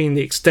between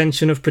the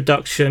extension of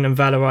production and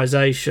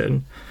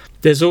valorization.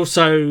 There's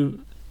also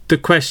the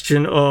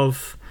question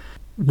of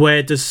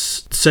where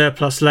does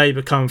surplus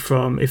labour come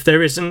from? If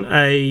there isn't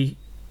a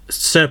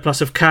surplus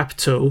of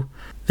capital,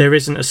 there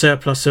isn't a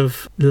surplus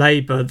of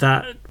labour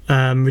that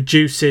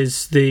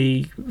reduces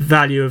the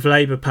value of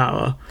labour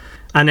power.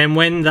 And then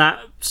when that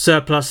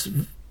surplus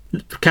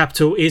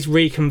capital is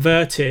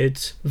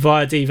reconverted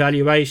via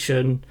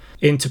devaluation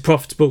into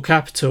profitable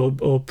capital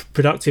or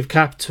productive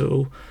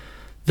capital,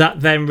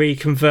 that then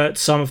reconverts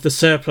some of the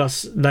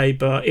surplus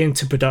labour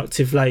into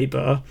productive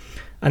labour,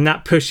 and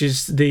that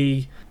pushes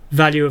the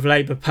value of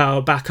labour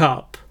power back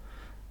up,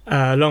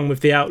 along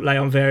with the outlay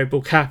on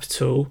variable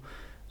capital,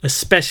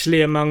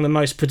 especially among the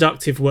most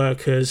productive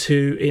workers,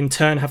 who in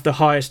turn have the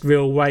highest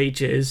real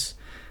wages.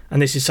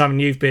 And this is something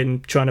you've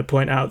been trying to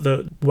point out,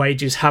 that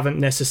wages haven't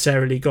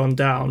necessarily gone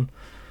down.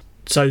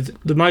 So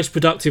the most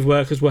productive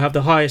workers will have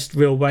the highest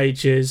real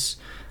wages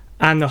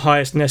and the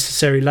highest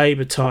necessary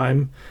labour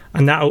time,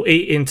 and that will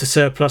eat into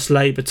surplus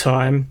labour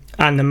time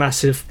and the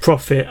massive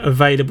profit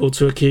available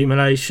to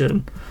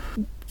accumulation.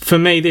 For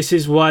me, this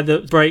is why the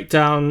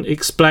breakdown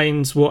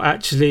explains what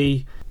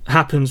actually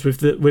happens with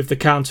the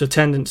counter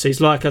tendencies.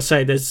 Like I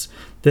say, there's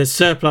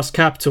surplus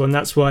capital, and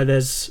that's why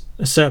there's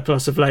a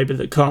surplus of labour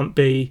that can't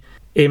be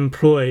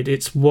employed.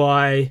 It's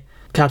why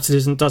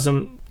capitalism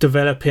doesn't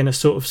develop in a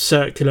sort of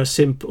circular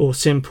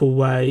simple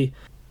way,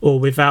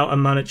 or without a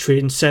monetary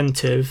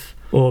incentive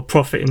or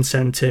profit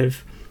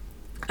incentive,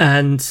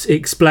 and it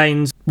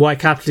explains why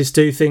capitalists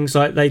do things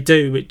like they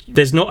do.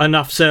 There's not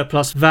enough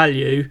surplus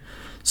value,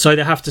 so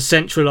they have to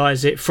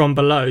centralise it from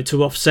below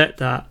to offset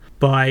that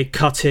by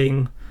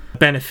cutting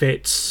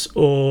benefits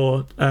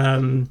or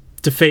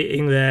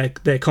defeating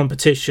their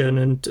competition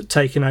and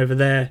taking over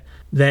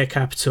their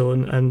capital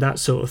and that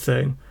sort of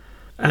thing.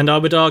 And I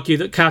would argue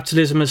that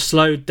capitalism has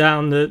slowed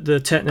down the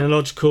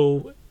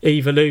technological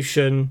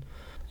evolution,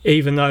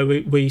 even though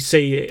we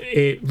see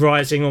it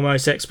rising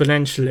almost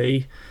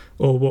exponentially,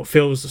 or what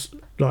feels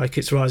like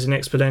it's rising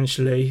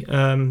exponentially.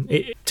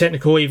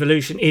 Technical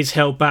evolution is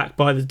held back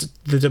by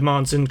the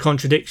demands and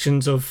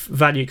contradictions of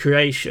value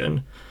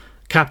creation.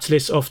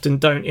 Capitalists often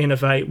don't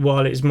innovate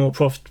while it is more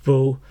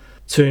profitable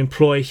to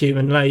employ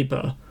human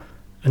labour.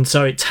 And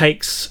so it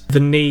takes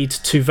the need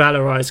to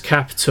valorise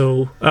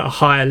capital at a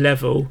higher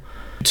level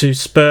to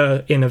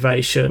spur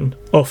innovation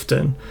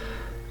often.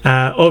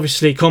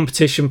 Obviously,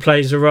 competition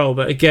plays a role,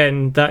 but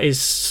again, that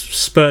is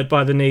spurred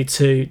by the need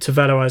to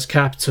valorise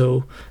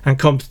capital, and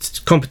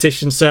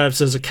competition serves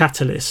as a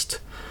catalyst.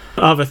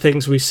 Other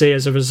things we see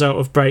as a result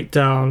of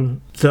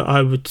breakdown that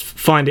I would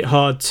find it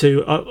hard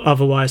to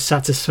otherwise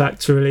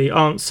satisfactorily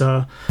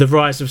answer: the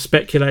rise of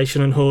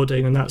speculation and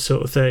hoarding and that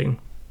sort of thing.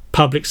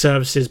 Public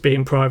services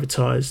being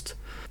privatised.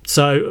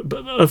 So,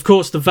 of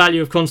course, the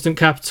value of constant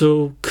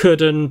capital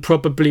could and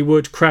probably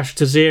would crash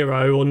to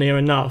zero or near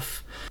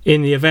enough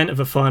in the event of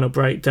a final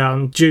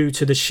breakdown, due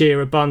to the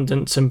sheer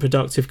abundance and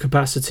productive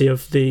capacity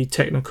of the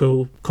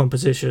technical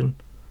composition.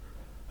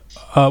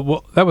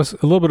 Well, that was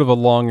a little bit of a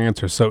long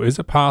answer. So is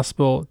it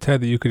possible,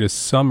 Ted, that you could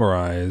just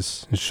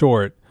summarize in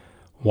short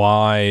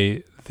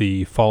why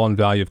the fallen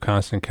value of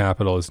constant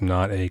capital is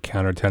not a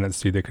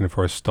counter-tendency that can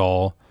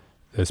forestall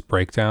this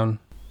breakdown?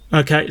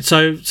 Okay,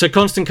 so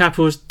constant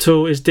capital is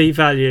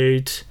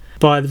devalued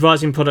by the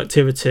rising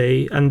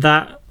productivity, and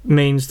that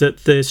means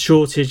that the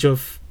shortage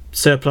of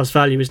surplus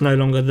value is no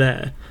longer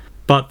there.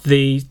 But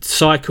the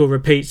cycle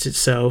repeats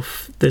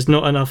itself. There's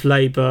not enough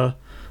labour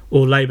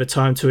or labour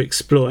time to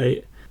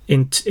exploit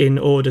in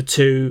order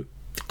to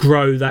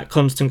grow that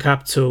constant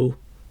capital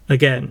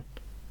again.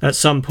 At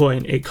some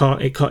point,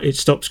 it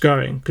stops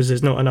growing because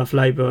there's not enough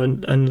labour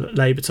and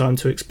labour time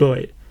to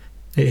exploit.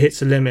 It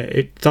hits a limit.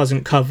 It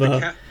doesn't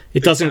cover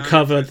It doesn't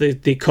cover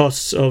the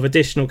costs of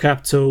additional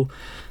capital,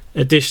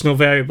 additional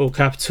variable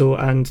capital,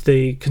 and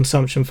the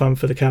consumption fund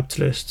for the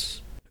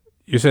capitalists.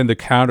 You're saying the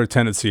counter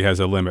tendency has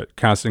a limit.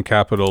 Constant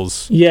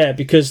capital's... Yeah,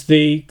 because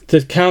the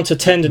counter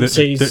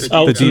tendencies... The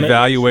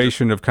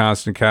devaluation of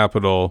constant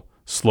capital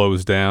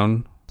slows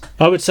down.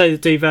 I would say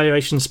the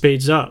devaluation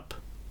speeds up.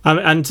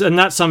 And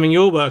that's something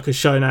your work has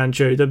shown,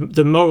 Andrew.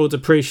 The moral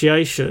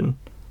depreciation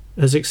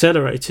has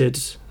accelerated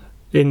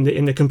in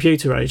the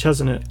computer age,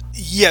 hasn't it?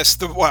 Yes,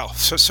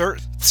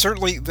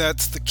 certainly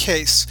that's the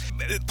case.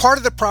 Part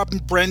of the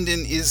problem,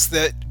 Brendan, is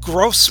that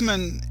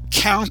Grossman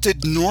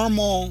counted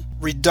normal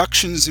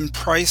reductions in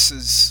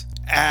prices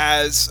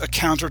as a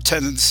counter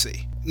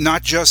tendency,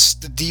 not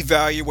just the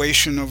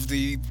devaluation of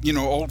the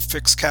old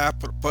fixed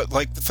capital, but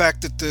like the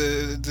fact that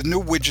the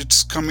new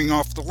widgets coming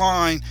off the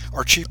line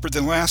are cheaper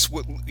than last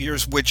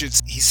year's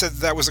widgets. He said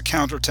that was a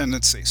counter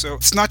tendency. So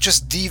it's not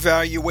just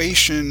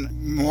devaluation,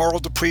 moral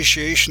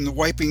depreciation, the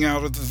wiping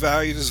out of the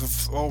values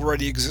of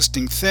already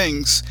existing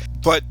things,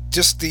 but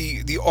just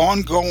the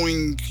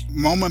ongoing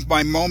moment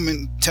by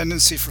moment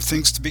tendency for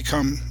things to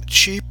become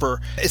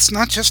cheaper. It's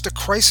not just a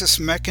crisis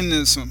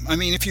mechanism. I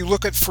mean, if you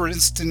look at, for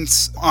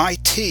instance,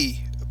 IT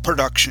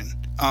production,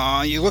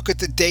 you look at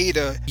the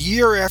data,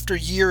 year after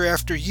year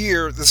after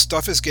year, the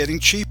stuff is getting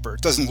cheaper.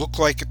 It doesn't look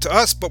like it to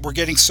us, but we're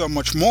getting so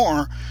much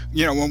more,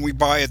 when we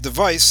buy a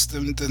device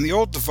than the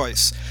old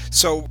device.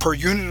 So per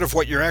unit of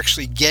what you're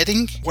actually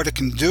getting, what it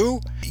can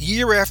do,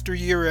 year after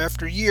year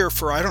after year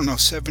for,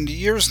 70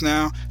 years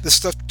now, this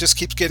stuff just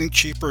keeps getting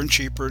cheaper and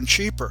cheaper and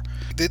cheaper.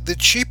 The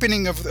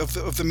cheapening of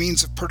the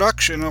means of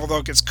production, although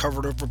it gets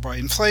covered over by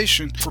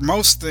inflation for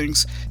most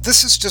things,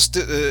 this is just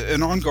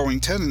an ongoing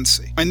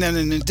tendency. And then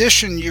in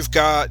addition, you've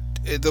got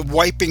the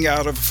wiping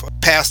out of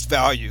past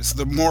values,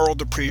 the moral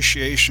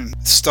depreciation,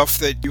 stuff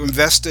that you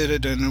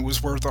invested in and it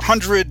was worth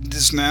 100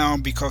 is now,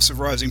 because of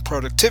rising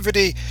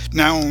productivity,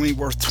 now only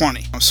worth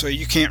 20. So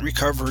you can't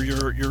recover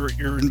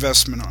your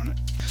investment on it.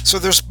 So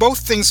there's both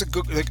things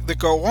that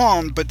go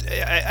on, but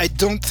I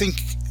don't think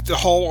the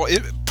whole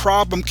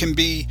problem can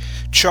be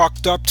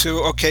chalked up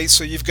to, okay,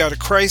 so you've got a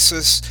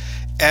crisis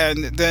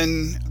and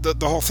then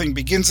the whole thing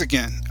begins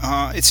again.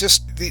 It's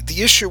just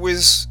the issue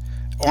is,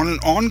 on an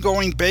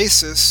ongoing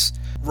basis,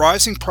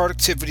 rising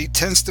productivity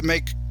tends to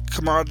make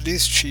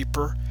commodities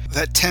cheaper.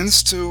 That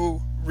tends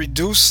to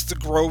reduce the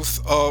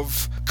growth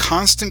of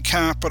constant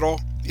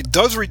capital. It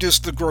does reduce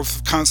the growth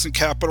of constant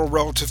capital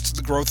relative to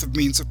the growth of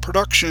means of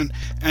production.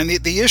 And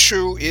the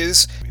issue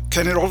is,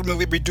 can it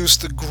ultimately reduce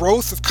the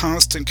growth of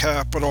constant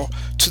capital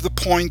to the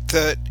point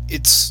that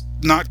it's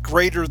not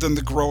greater than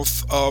the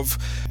growth of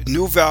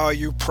new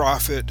value,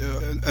 profit,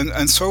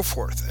 and so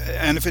forth.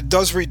 And if it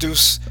does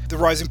reduce, the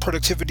rising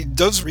productivity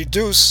does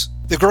reduce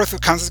the growth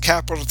of constant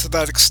capital to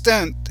that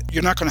extent,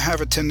 you're not going to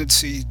have a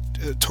tendency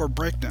toward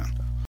breakdown.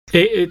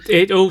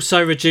 It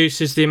also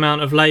reduces the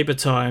amount of labour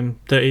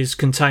time that is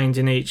contained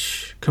in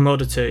each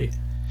commodity.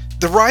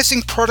 The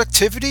rising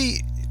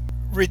productivity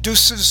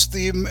reduces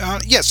the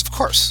amount. Yes, of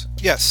course.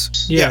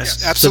 Yes,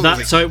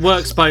 absolutely. So it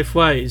works both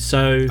ways.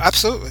 So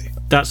absolutely.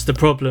 That's the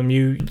problem.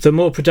 The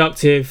more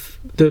productive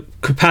the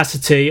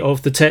capacity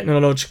of the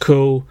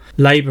technological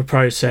labour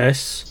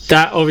process,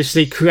 that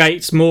obviously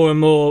creates more and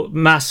more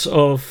mass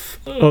of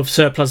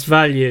surplus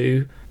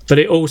value, but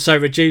it also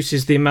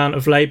reduces the amount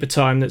of labour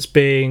time that's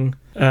being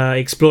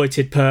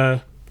exploited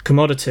per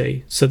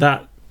commodity. So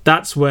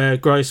that's where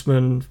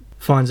Grossman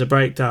finds a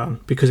breakdown,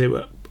 because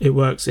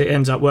it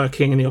ends up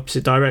working in the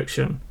opposite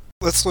direction.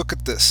 Let's look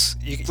at this.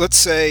 Let's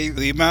say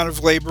the amount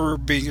of labor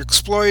being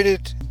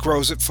exploited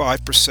grows at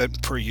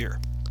 5% per year.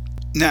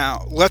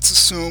 Now, let's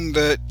assume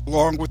that,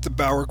 along with the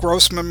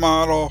Bauer-Grossman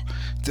model,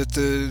 that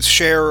the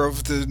share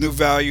of the new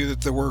value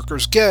that the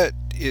workers get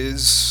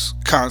is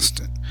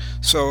constant.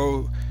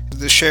 So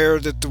the share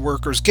that the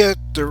workers get,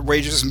 their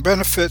wages and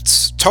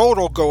benefits,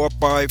 total go up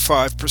by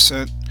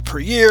 5% per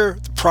year.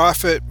 The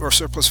profit or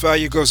surplus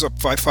value goes up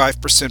by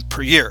 5%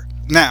 per year.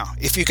 Now,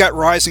 if you got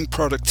rising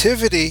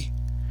productivity,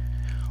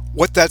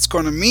 what that's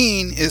going to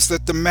mean is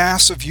that the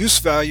mass of use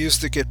values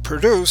that get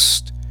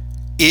produced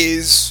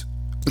is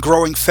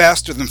growing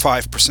faster than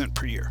 5%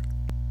 per year,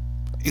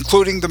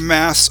 including the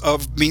mass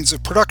of means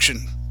of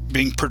production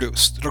being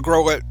produced. It'll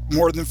grow at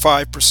more than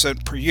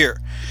 5% per year.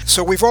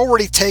 So we've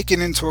already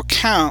taken into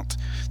account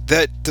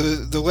that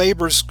the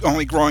labor's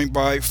only growing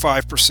by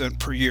 5%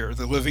 per year,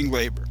 the living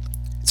labor.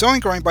 It's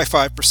only growing by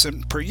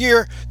 5% per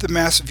year. The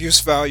mass of use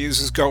values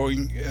is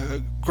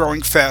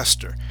growing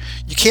faster.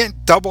 You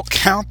can't double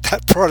count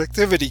that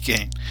productivity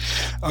gain.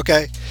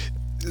 Okay,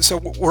 so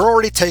we're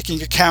already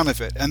taking account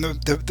of it, and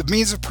the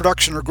means of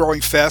production are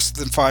growing faster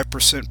than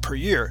 5% per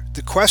year.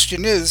 The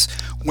question is,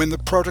 when the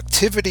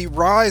productivity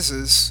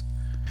rises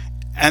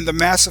and the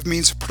mass of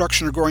means of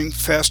production are growing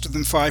faster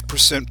than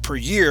 5% per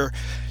year,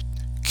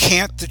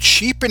 can't the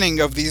cheapening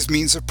of these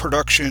means of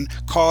production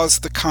cause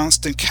the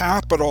constant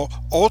capital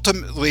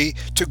ultimately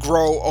to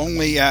grow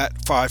only at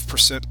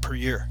 5% per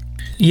year?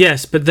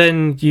 Yes, but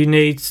then you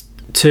need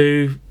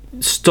to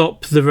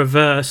stop the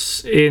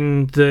reverse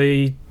in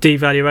the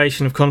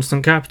devaluation of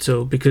constant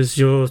capital, because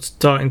you're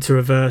starting to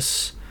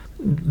reverse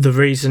the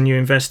reason you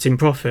invest in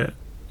profit.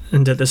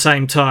 And at the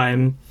same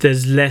time,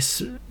 there's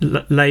less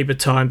labour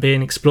time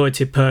being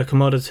exploited per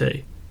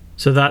commodity.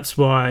 So that's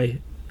why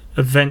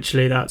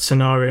eventually that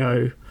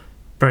scenario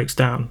breaks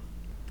down.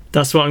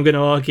 That's what I'm going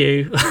to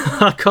argue.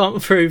 I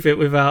can't prove it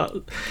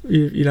without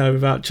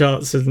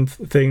charts and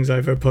things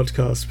over a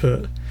podcast.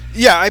 But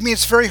yeah, I mean,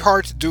 it's very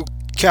hard to do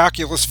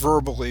calculus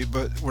verbally,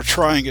 but we're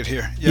trying it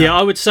here. Yeah,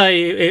 I would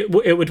say it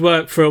would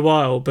work for a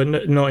while,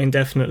 but not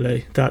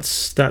indefinitely.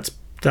 That's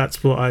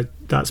my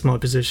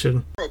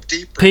position.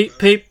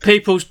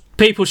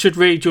 People should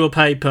read your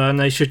paper, and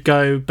they should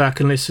go back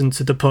and listen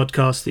to the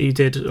podcast that you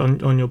did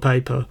on your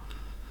paper.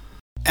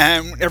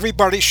 And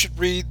everybody should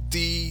read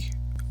the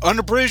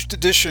unabridged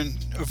edition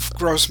of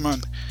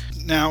Grossman,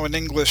 now in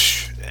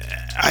English.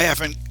 I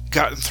haven't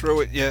gotten through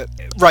it yet.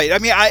 Right. I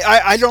mean,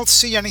 I don't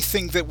see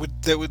anything that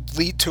would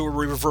lead to a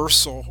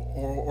reversal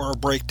or a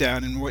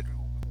breakdown in what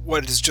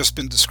has just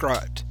been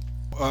described.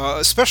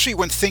 Especially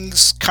when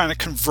things kind of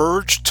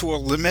converge to a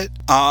limit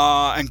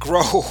and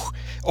grow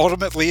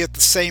ultimately at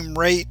the same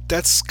rate.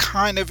 That's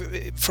kind of,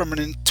 from an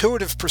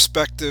intuitive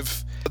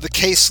perspective, the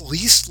case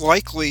least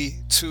likely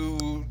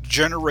to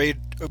generate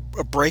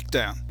a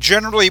breakdown.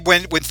 Generally,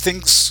 when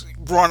things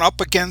run up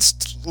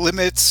against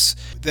limits,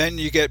 then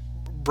you get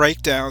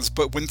breakdowns.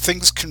 But when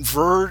things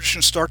converge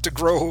and start to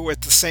grow at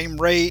the same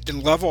rate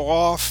and level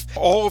off,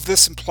 all of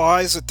this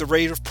implies that the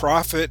rate of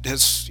profit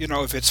has,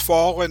 if it's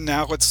fallen,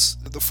 now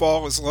the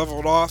fall is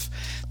leveled off.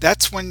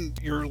 That's when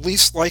you're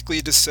least likely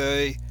to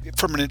say,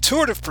 from an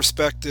intuitive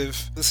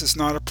perspective, this is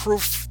not a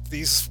proof,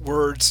 these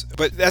words,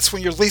 but that's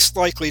when you're least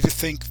likely to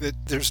think that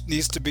there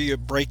needs to be a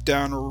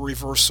breakdown or a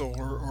reversal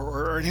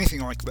or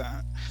anything like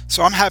that.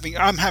 So I'm having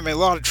a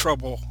lot of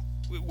trouble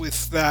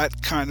with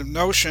that kind of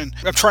notion.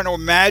 I'm trying to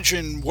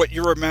imagine what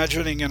you're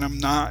imagining, and I'm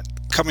not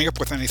coming up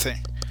with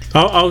anything.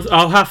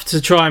 I'll have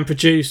to try and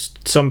produce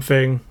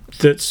something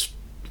that's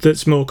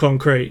more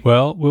concrete.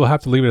 Well, we'll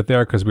have to leave it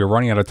there because we're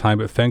running out of time,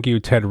 but thank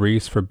you, Ted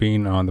Rees, for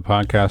being on the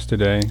podcast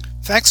today.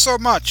 Thanks so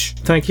much.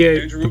 Thank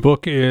you. The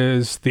book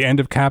is The End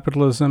of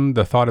Capitalism,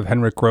 The Thought of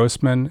Henrik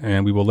Grossman,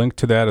 and we will link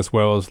to that as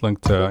well as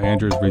link to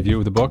Andrew's review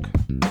of the book.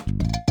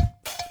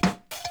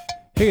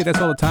 Hey, that's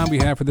all the time we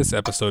have for this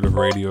episode of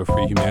Radio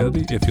Free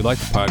Humanity. If you like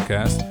the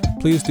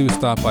podcast, please do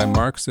stop by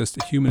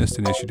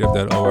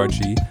MarxistHumanistInitiative.org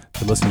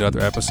to listen to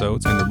other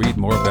episodes and to read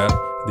more about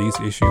these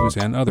issues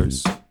and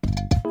others.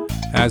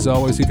 As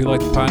always, if you like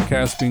the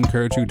podcast, we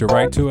encourage you to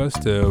write to us,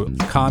 to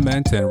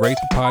comment and rate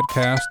the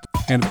podcast,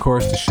 and of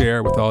course to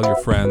share with all your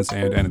friends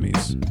and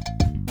enemies.